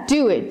that,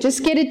 do it,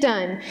 just get it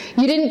done.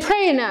 You didn't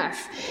pray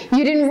enough.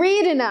 You didn't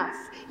read enough.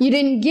 You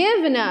didn't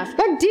give enough.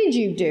 What did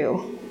you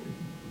do?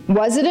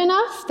 Was it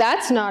enough?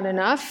 That's not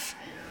enough.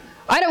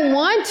 I don't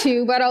want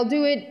to, but I'll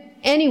do it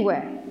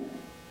anyway.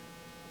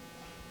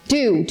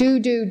 Do.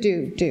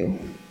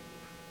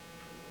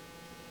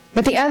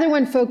 But the other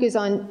one focuses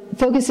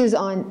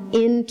on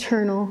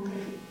internal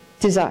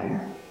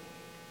desire.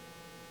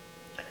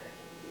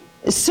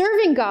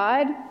 Serving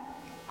God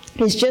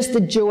is just the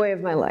joy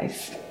of my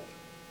life.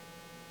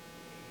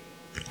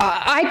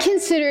 I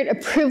consider it a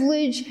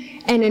privilege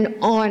and an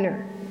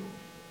honor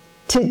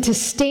to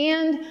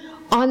stand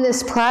on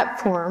this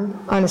platform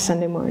on a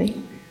Sunday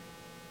morning.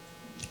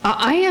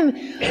 I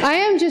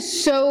am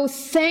just so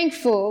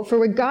thankful for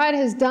what God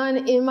has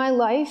done in my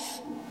life,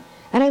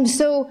 and I'm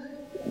so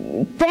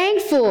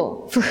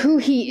thankful for who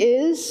he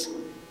is,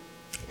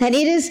 that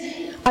it is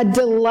a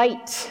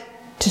delight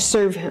to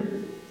serve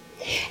him.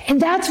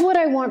 And that's what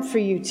I want for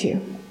you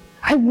too.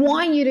 I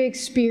want you to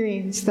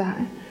experience that.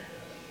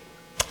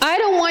 I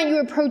don't want you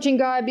approaching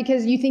God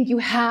because you think you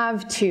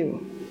have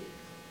to.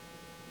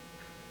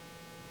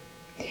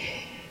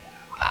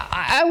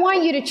 I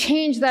want you to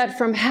change that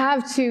from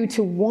have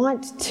to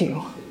want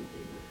to.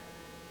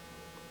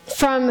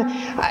 From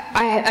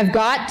I've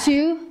got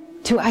to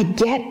I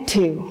get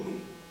to.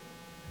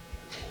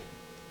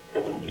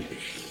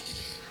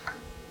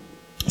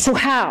 So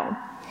how?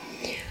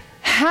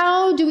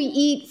 How do we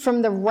eat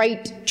from the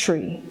right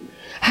tree?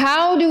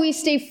 How do we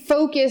stay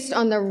focused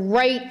on the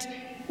right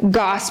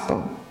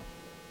gospel?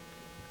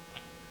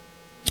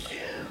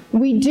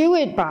 We do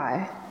it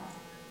by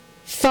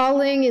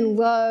falling in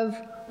love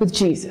with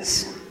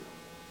Jesus.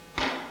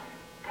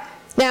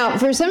 Now,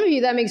 for some of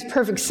you, that makes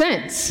perfect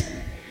sense.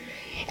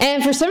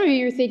 And for some of you,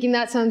 you're thinking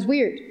that sounds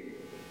weird.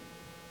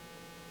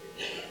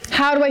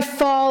 How do I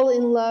fall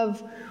in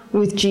love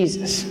with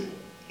Jesus?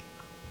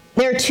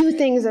 There are two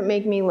things that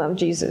make me love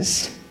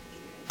Jesus: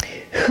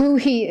 who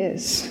he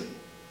is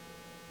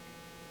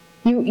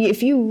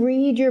If you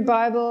read your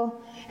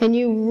Bible and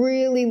you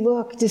really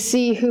look to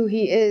see who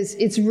he is,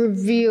 it's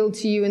revealed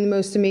to you in the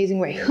most amazing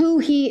way. Who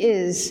he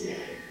is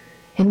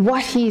and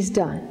what he's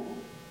done.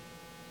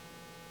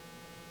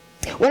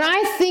 When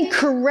I think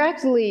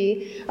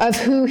correctly of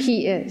who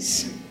he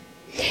is,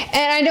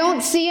 and I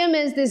don't see him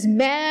as this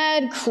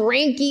mad,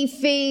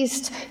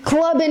 cranky-faced,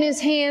 club in his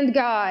hand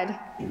God,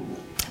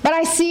 but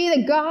I see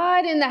the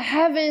God in the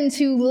heavens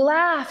who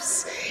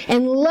laughs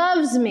and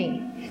loves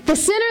me. The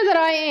sinner that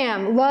I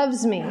am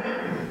loves me.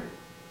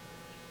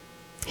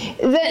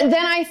 Then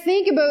I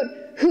think about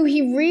who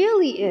he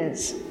really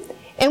is.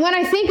 And when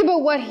I think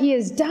about what he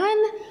has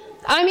done,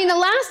 I mean, the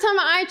last time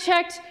I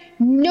checked,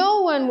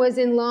 no one was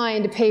in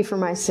line to pay for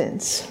my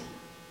sins.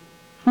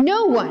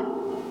 No one.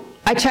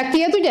 I checked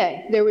the other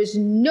day. There was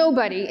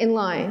nobody in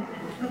line.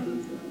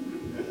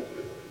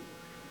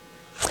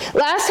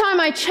 Last time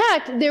I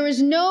checked, there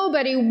was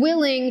nobody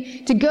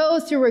willing to go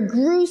through a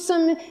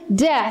gruesome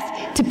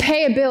death to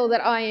pay a bill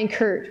that I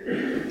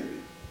incurred.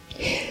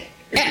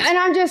 And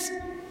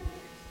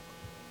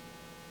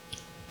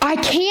I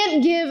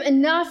can't give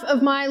enough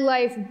of my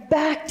life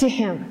back to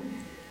him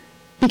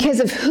because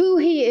of who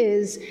he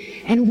is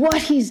and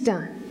what he's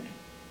done.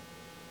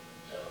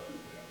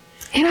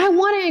 And I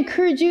want to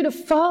encourage you to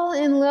fall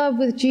in love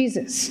with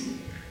Jesus.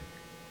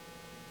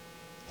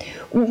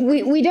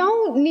 We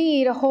don't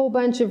need a whole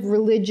bunch of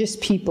religious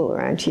people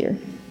around here.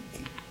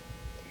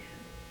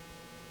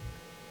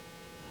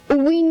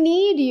 We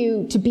need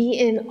you to be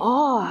in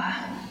awe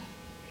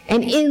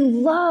and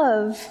in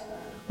love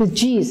with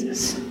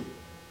Jesus.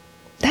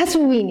 That's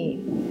what we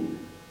need.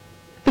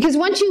 Because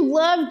once you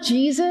love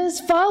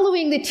Jesus,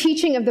 following the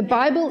teaching of the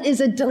Bible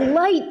is a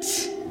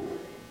delight.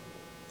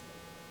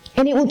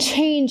 And it will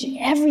change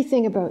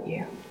everything about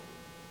you.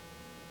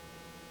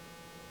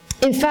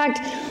 In fact,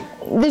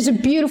 there's a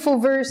beautiful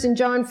verse in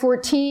John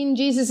 14.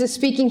 Jesus is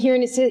speaking here,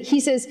 and he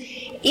says,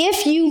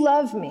 "If you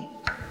love me,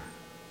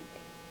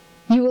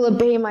 you will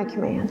obey my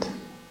command."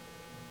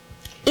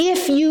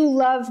 If you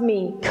love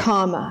me,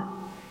 comma.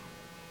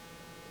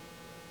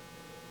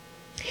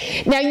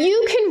 Now,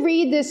 you can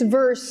read this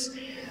verse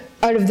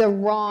out of the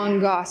wrong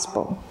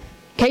gospel.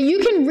 Okay, you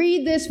can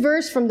read this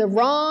verse from the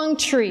wrong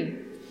tree.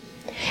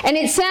 And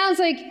it sounds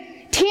like,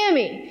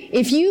 Tammy,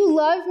 if you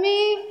love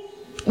me,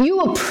 you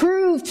will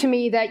prove to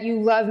me that you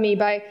love me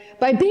by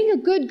being a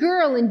good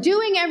girl and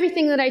doing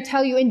everything that I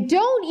tell you. And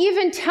don't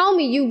even tell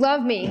me you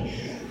love me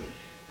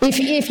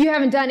if you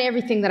haven't done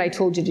everything that I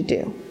told you to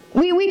do.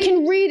 We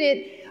can read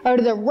it out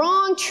of the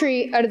wrong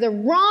tree, out of the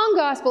wrong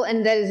gospel,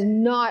 and that is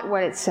not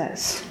what it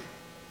says.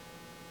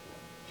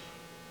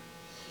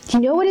 Do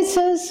you know what it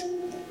says?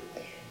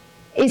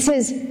 It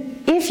says,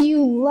 if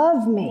you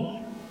love me,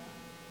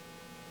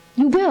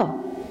 you will.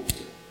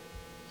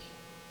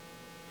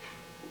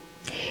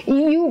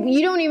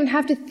 You don't even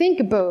have to think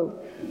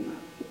about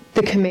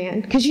the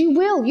command, because you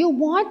will. You'll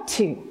want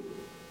to.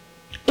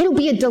 It'll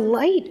be a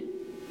delight.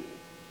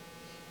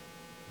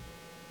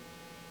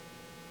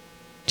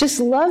 Just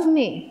love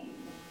me,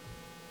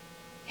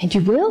 and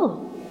you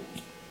will.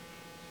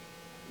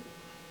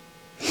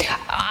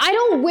 I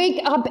don't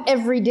wake up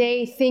every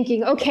day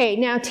thinking, okay,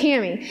 now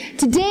Tammy,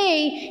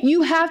 today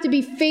you have to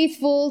be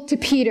faithful to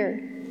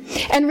Peter.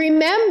 And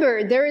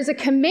remember, there is a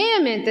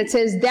commandment that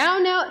says,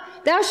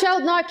 thou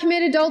shalt not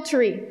commit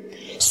adultery.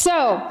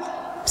 So,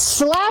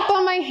 slap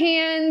on my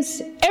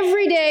hands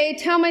every day,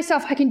 tell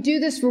myself I can do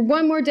this for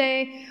one more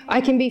day, I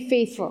can be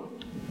faithful.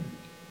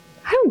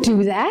 I don't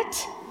do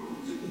that.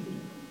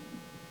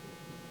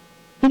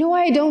 You know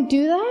why I don't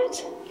do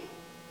that?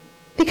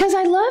 Because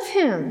I love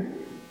him.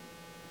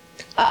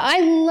 I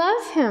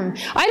love him.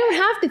 I don't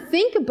have to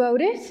think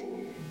about it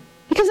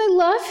because I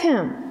love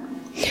him.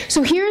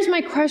 So here's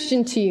my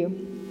question to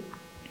you.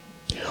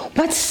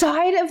 What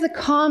side of the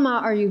comma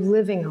are you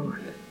living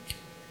on?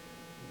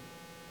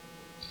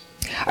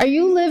 Are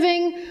you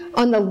living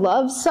on the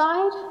love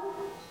side?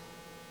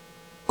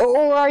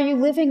 Or are you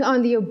living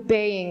on the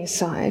obeying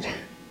side?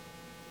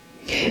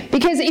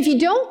 Because if you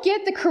don't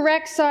get the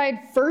correct side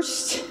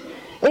first,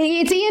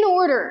 it's in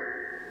order.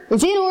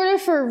 It's in order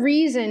for a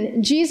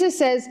reason. Jesus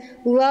says,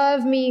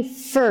 love me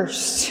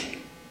first.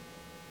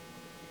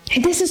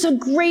 And this is a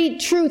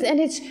great truth, and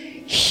it's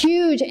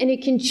huge, and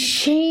it can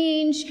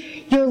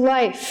change your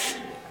life.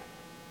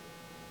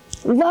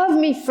 Love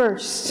me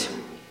first.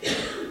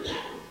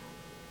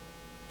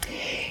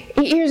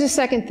 Here's the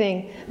second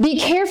thing. Be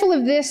careful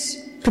of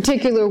this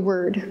particular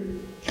word.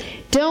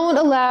 Don't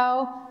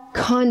allow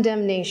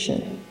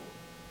condemnation.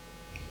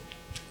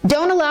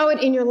 Don't allow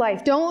it in your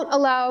life. Don't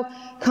allow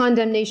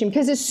condemnation.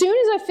 Because as soon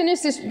as I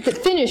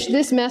finish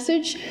this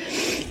message,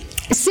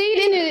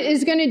 Satan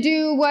is going to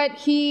do what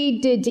he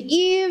did to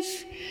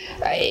Eve,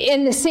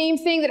 and the same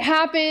thing that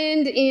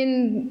happened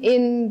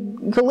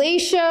in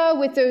Galatia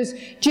with those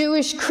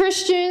Jewish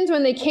Christians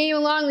when they came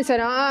along. They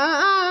said,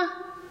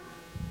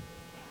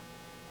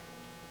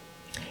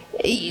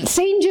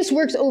 Satan just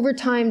works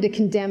overtime to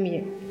condemn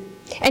you.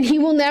 And he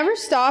will never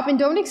stop, and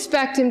don't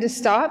expect him to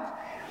stop.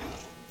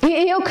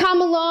 He'll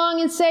come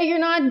along and say, you're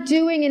not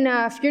doing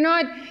enough. You're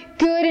not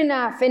good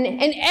enough. And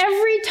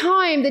every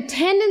time the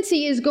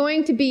tendency is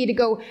going to be to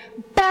go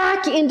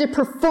back into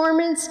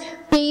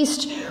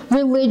performance-based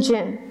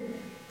religion.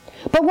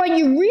 But what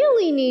you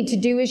really need to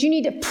do is you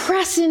need to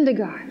press into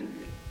God.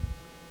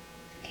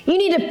 You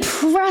need to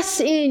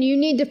press in. You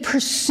need to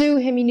pursue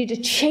Him. You need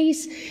to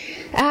chase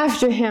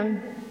after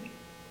Him.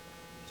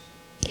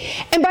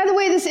 And by the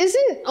way, this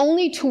isn't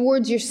only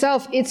towards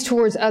yourself, it's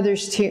towards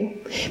others too.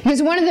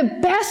 Because one of the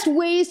best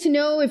ways to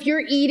know if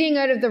you're eating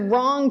out of the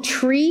wrong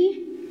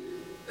tree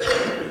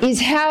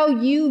is how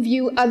you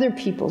view other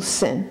people's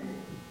sin.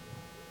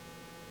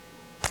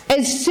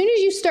 As soon as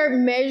you start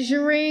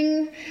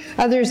measuring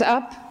others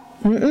up,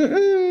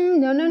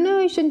 no,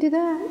 you shouldn't do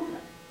that.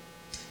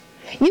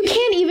 You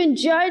can't even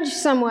judge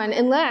someone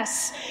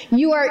unless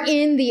you are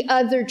in the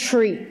other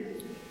tree.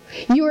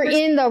 You are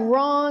in the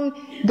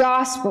wrong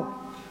gospel.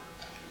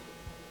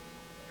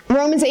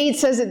 Romans 8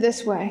 says it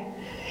this way.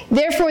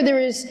 Therefore, there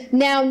is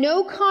now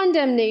no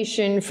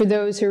condemnation for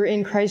those who are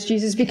in Christ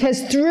Jesus,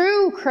 because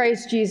through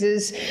Christ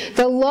Jesus,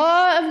 the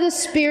law of the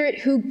Spirit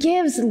who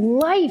gives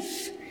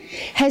life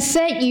has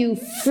set you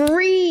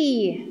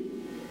free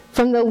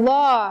from the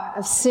law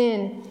of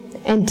sin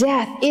and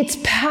death. It's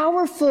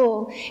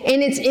powerful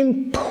and it's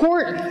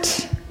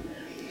important.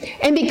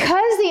 And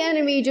because the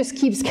enemy just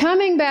keeps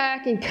coming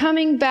back and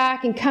coming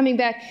back and coming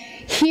back,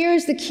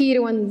 here's the key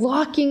to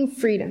unlocking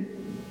freedom.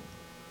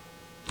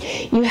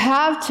 You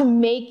have to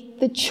make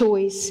the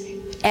choice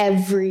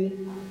every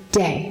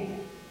day.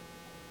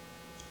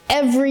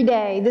 Every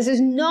day. This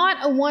is not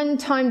a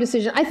one-time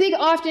decision. I think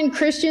often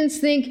Christians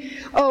think,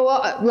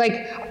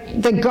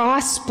 like the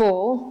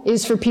gospel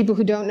is for people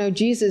who don't know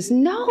Jesus.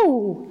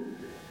 No.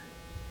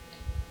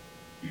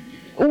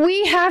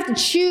 We have to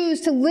choose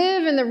to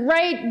live in the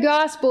right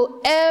gospel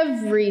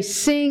every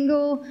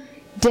single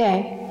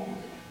day.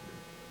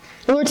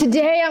 Lord,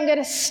 today I'm going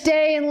to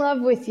stay in love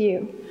with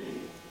you.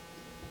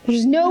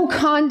 There's no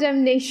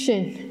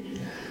condemnation.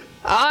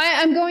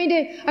 I'm going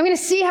to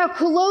see how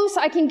close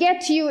I can get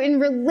to you in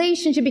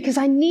relationship because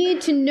I need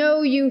to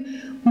know you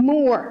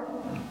more.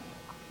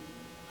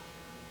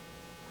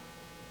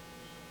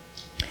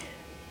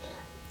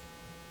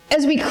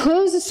 As we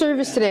close the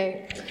service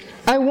today,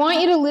 I want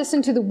you to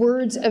listen to the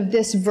words of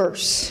this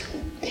verse.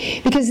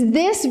 Because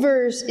this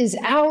verse is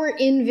our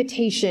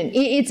invitation.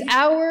 It's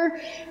our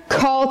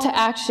call to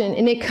action.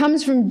 And it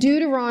comes from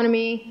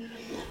Deuteronomy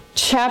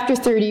chapter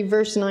 30,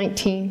 verse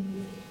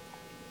 19.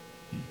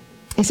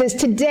 It says,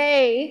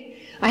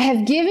 today I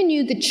have given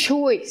you the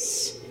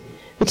choice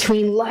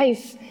between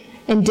life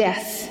and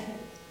death,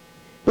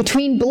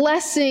 between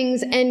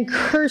blessings and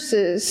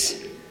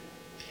curses.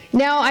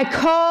 Now I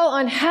call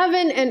on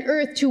heaven and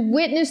earth to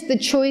witness the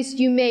choice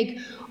you make.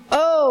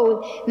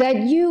 Oh, that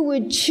you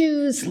would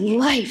choose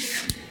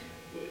life.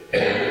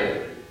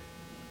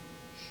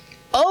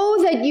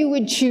 Oh, that you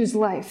would choose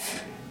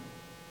life.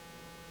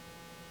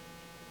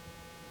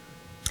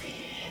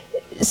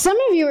 Some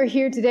of you are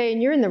here today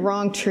and you're in the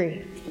wrong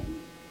tree.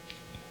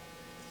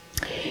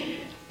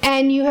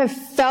 And you have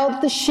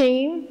felt the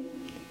shame.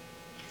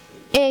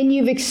 And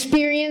you've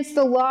experienced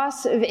the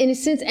loss of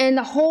innocence. And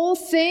the whole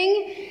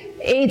thing,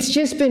 it's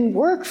just been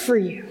work for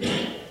you.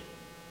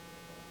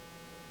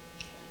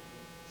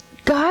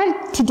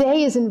 God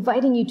today is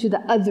inviting you to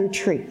the other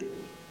tree.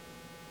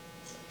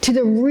 To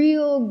the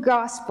real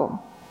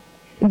gospel.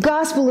 The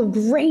gospel of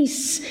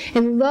grace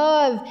and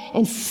love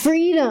and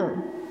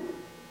freedom.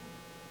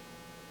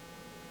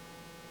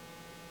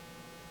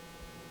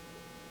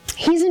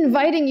 He's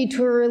inviting you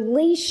to a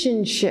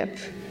relationship,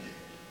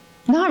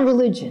 not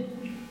religion.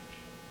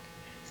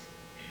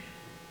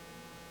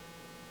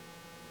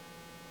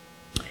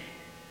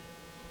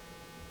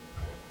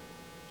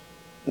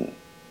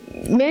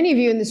 Many of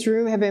you in this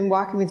room have been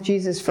walking with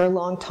Jesus for a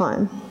long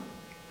time.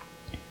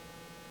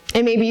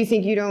 And maybe you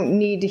think you don't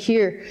need to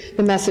hear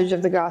the message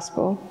of the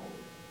gospel.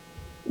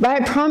 But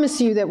I promise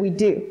you that we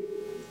do.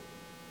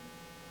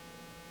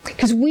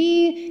 Because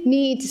we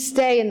need to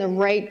stay in the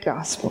right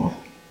gospel.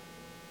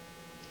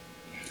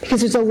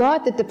 Because there's a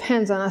lot that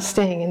depends on us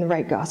staying in the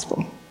right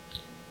gospel.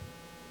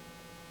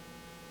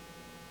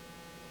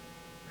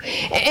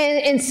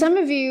 And some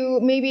of you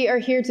maybe are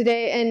here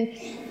today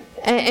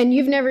and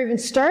you've never even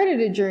started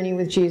a journey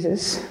with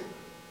Jesus.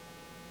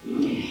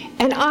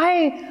 And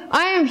I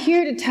am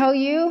here to tell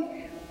you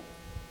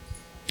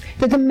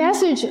that the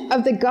message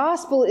of the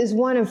gospel is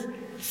one of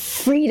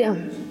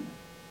freedom.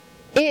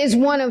 It is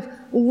one of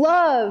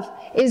love.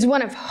 It is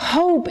one of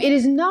hope. It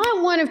is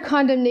not one of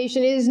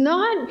condemnation. It is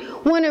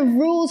not one of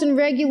rules and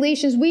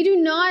regulations. We do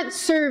not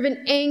serve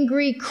an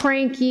angry,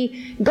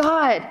 cranky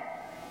God.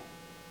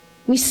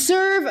 We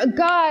serve a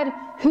God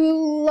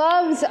who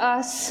loves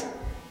us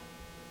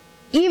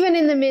even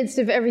in the midst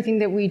of everything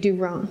that we do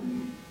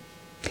wrong.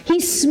 He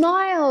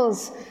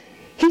smiles.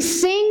 He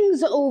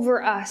sings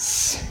over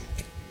us.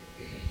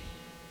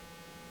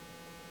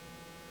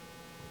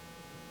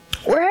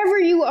 Wherever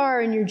you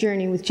are in your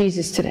journey with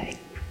Jesus today,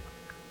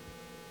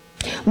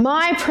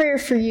 my prayer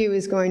for you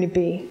is going to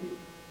be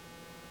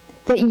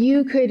that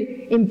you could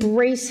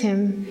embrace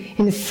him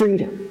in the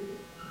freedom,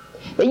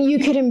 that you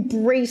could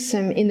embrace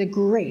him in the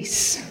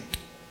grace,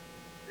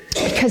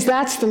 because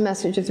that's the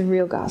message of the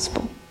real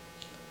gospel.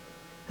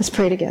 Let's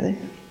pray together.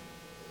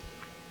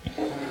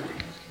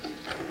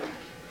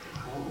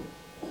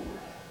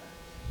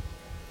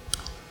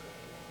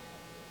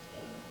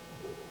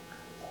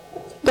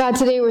 God,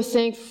 today we're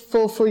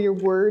thankful for your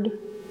word.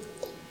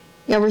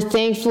 God, we're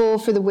thankful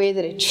for the way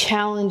that it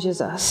challenges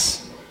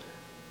us,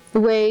 the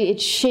way it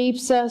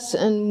shapes us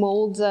and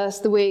molds us,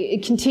 the way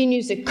it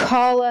continues to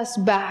call us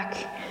back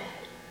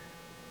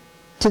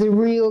to the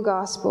real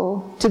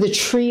gospel, to the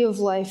tree of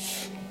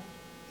life.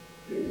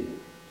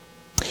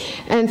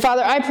 And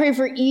Father, I pray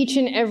for each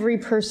and every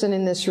person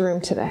in this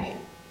room today.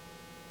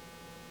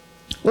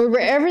 Lord,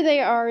 wherever they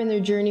are in their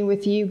journey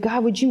with you,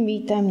 God, would you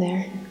meet them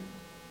there?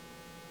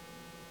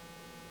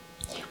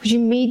 Would you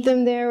meet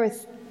them there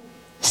with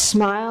a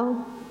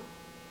smile,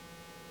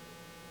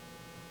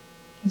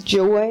 with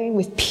joy,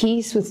 with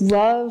peace, with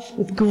love,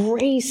 with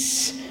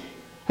grace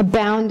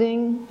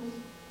abounding?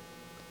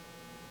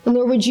 And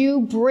Lord, would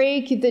you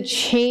break the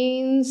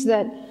chains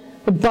that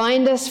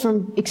bind us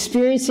from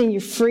experiencing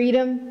your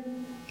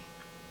freedom?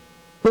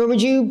 Lord,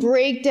 would you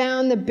break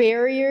down the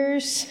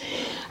barriers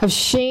of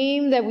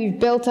shame that we've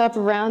built up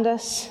around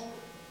us?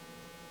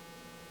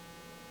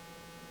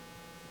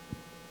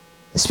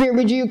 Spirit,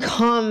 would you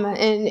come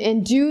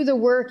and do the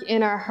work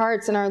in our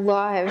hearts and our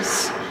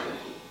lives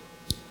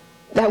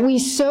that we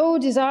so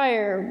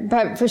desire,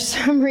 but for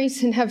some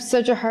reason have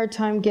such a hard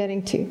time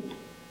getting to?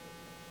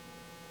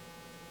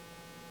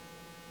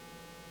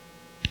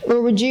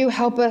 Lord, would you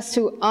help us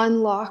to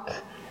unlock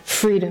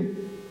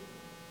freedom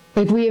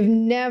like we have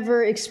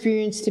never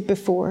experienced it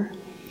before,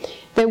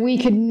 that we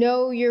could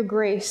know your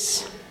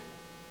grace,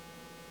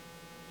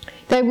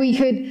 that we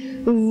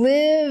could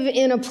live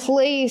in a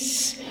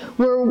place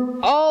where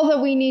all that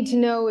we need to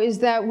know is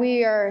that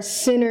we are a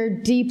sinner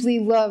deeply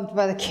loved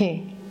by the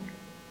King.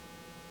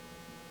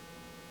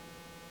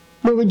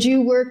 Lord, would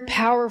you work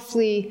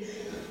powerfully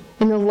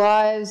in the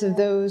lives of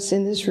those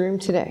in this room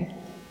today?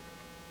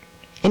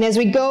 And as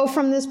we go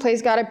from this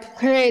place, God, I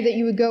pray that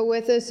you would go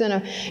with us in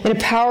a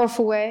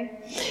powerful way.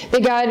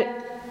 That God,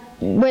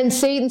 when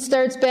Satan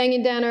starts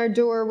banging down our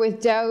door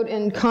with doubt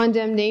and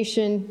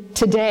condemnation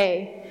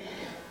today,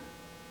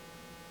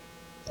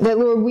 that,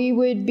 Lord, we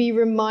would be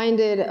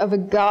reminded of a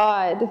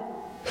God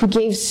who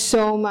gave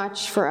so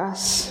much for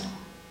us.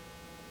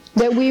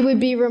 That we would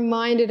be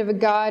reminded of a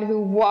God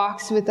who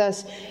walks with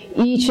us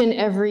each and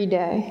every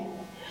day,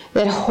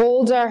 that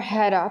holds our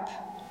head up,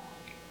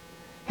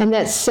 and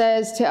that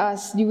says to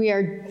us, we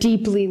are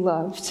deeply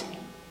loved.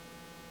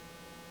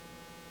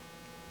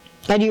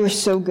 God, you are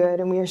so good,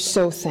 and we are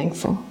so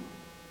thankful.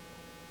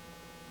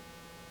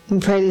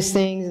 And pray these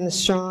things in the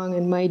strong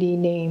and mighty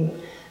name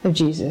of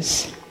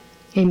Jesus.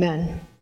 Amen.